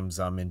video games,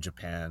 I'm in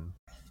Japan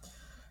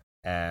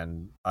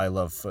and I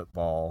love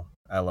football.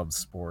 I love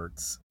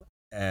sports.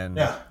 And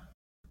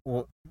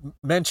well,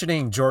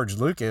 mentioning George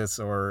Lucas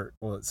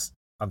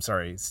I'm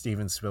sorry,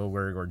 Steven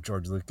Spielberg or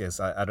George Lucas.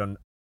 I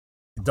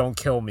don't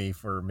kill me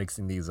for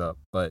mixing these up,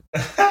 but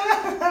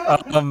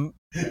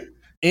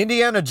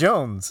Indiana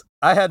Jones,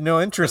 I had no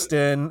interest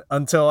in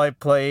until I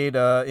played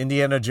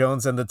Indiana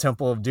Jones and the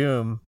Temple of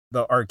Doom,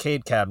 the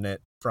arcade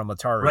cabinet from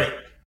Atari. Right.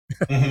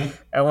 Mm-hmm.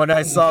 And when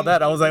I saw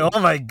that, I was like, oh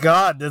my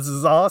God, this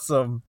is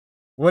awesome.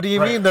 What do you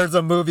mean there's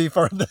a movie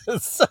for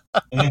this?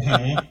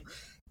 Mm-hmm.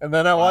 And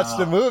then I watched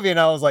the movie and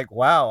I was like,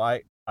 wow,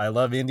 I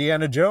love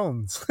Indiana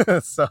Jones.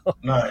 So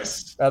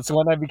nice. That's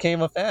when I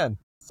became a fan.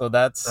 So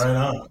that's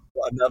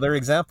another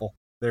example.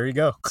 There you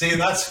go. See,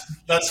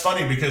 that's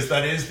funny because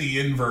that is the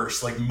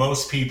inverse. Like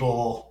most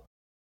people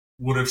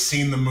would have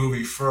seen the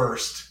movie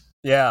first.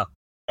 Yeah.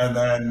 And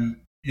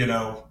then,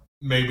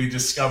 maybe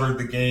discovered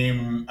the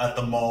game at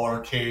the mall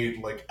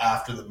arcade like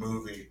after the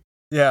movie.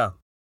 Yeah.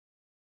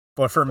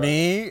 But for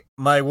me,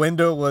 my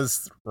window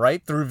was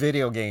right through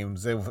video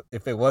games.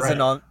 If it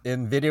wasn't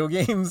in video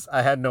games,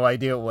 I had no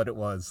idea what it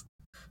was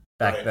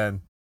back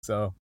then.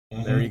 So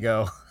there you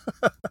go.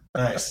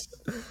 Nice.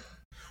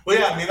 Well,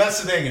 yeah, I mean,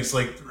 that's the thing. It's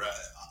like,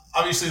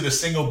 obviously the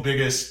single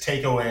biggest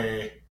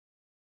takeaway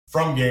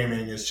from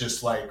gaming is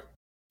just like,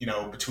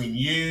 between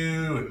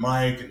you and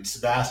Mike and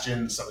Sebastian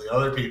and some of the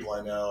other people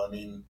I know, I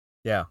mean,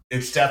 yeah,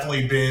 it's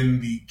definitely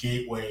been the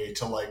gateway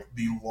to like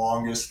the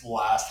longest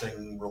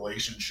lasting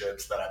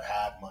relationships that I've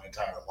had my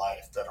entire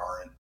life that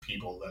aren't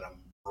people that I'm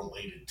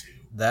related to.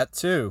 That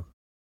too.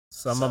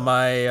 Some of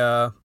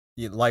my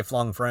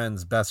lifelong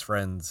friends, best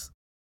friends,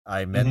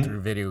 I met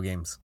through video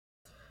games.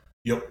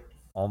 Yep.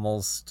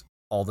 Almost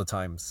all the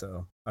time.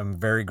 So I'm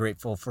very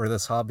grateful for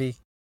this hobby,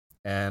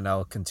 and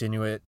I'll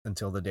continue it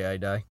until the day I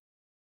die.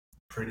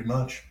 Pretty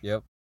much.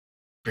 Yep.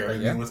 Bury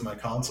me with my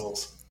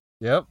consoles.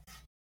 Yep.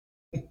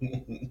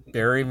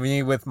 Bury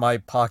me with my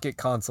pocket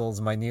consoles,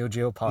 my Neo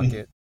Geo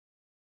Pocket.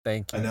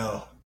 Thank you. I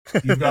know.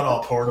 You've got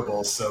all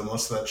portables, so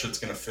most of that shit's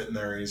going to fit in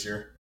there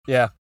easier.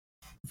 Yeah.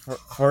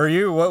 For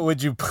you, what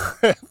would you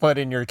put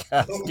in your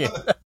casket?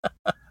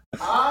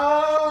 Yeah.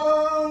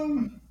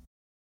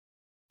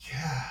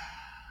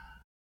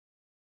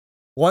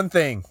 One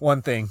thing.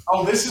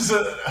 Oh, this is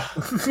I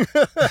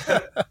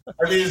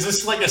mean, is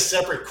this like a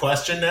separate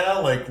question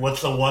now? Like,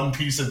 what's the one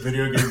piece of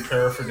video game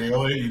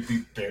paraphernalia you'd be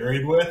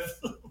buried with?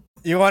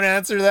 You want to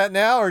answer that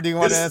now, or do you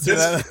want to answer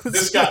that?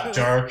 This got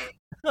dark.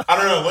 I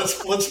don't know.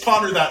 Let's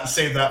ponder that and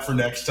save that for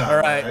next time. All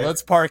right?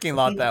 Let's parking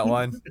lot that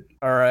one.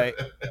 All right,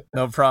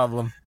 no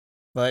problem.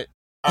 But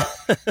all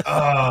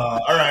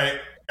right,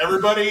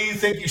 everybody,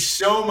 thank you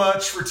so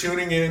much for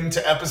tuning in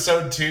to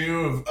episode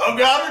 2 of Oh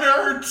God, It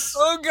Hurts.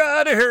 Oh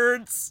God, It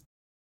Hurts.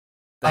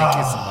 Thank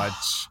you so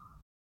much.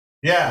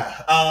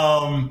 Yeah.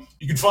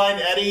 You can find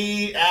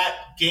Eddie at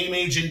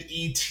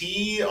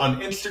GameAgentET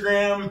on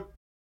Instagram.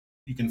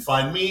 You can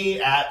find me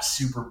at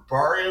Super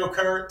Mario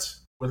Kart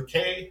with a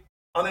K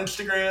on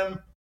Instagram.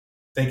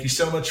 Thank you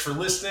so much for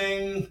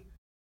listening.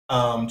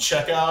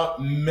 Check out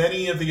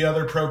many of the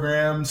other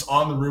programs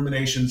on the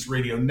Ruminations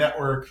Radio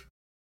Network.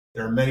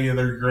 There are many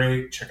other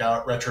great. Check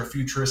out Retro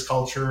Futurist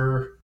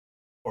Culture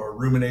or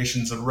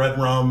Ruminations of Red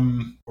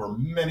Rum or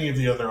many of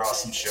the other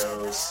awesome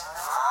shows.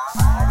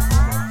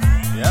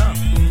 Yeah.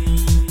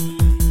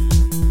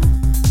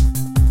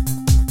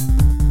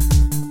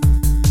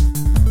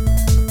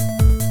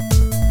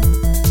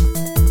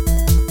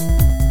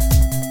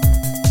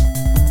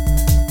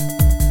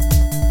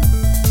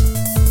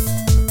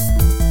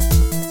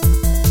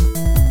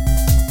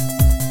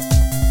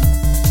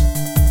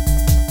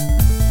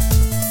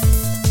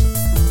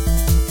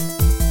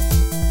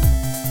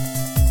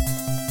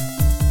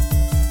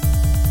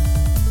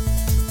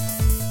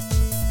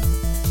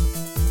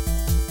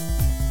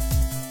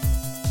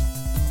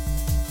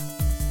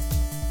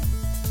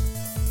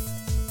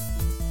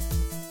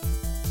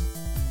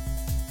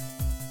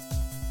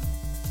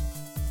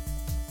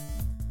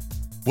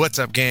 What's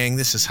up, gang?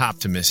 This is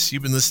Hoptimus.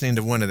 You've been listening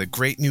to one of the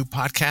great new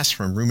podcasts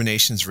from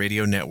Ruminations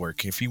Radio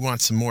Network. If you want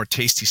some more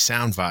tasty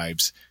sound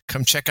vibes,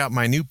 come check out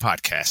my new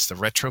podcast, The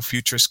Retro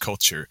Futurist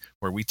Culture,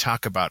 where we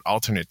talk about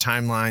alternate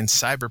timelines,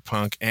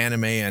 cyberpunk,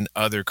 anime, and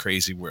other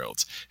crazy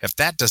worlds. If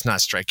that does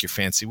not strike your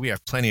fancy, we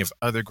have plenty of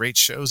other great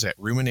shows at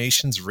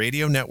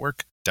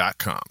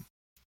ruminationsradionetwork.com.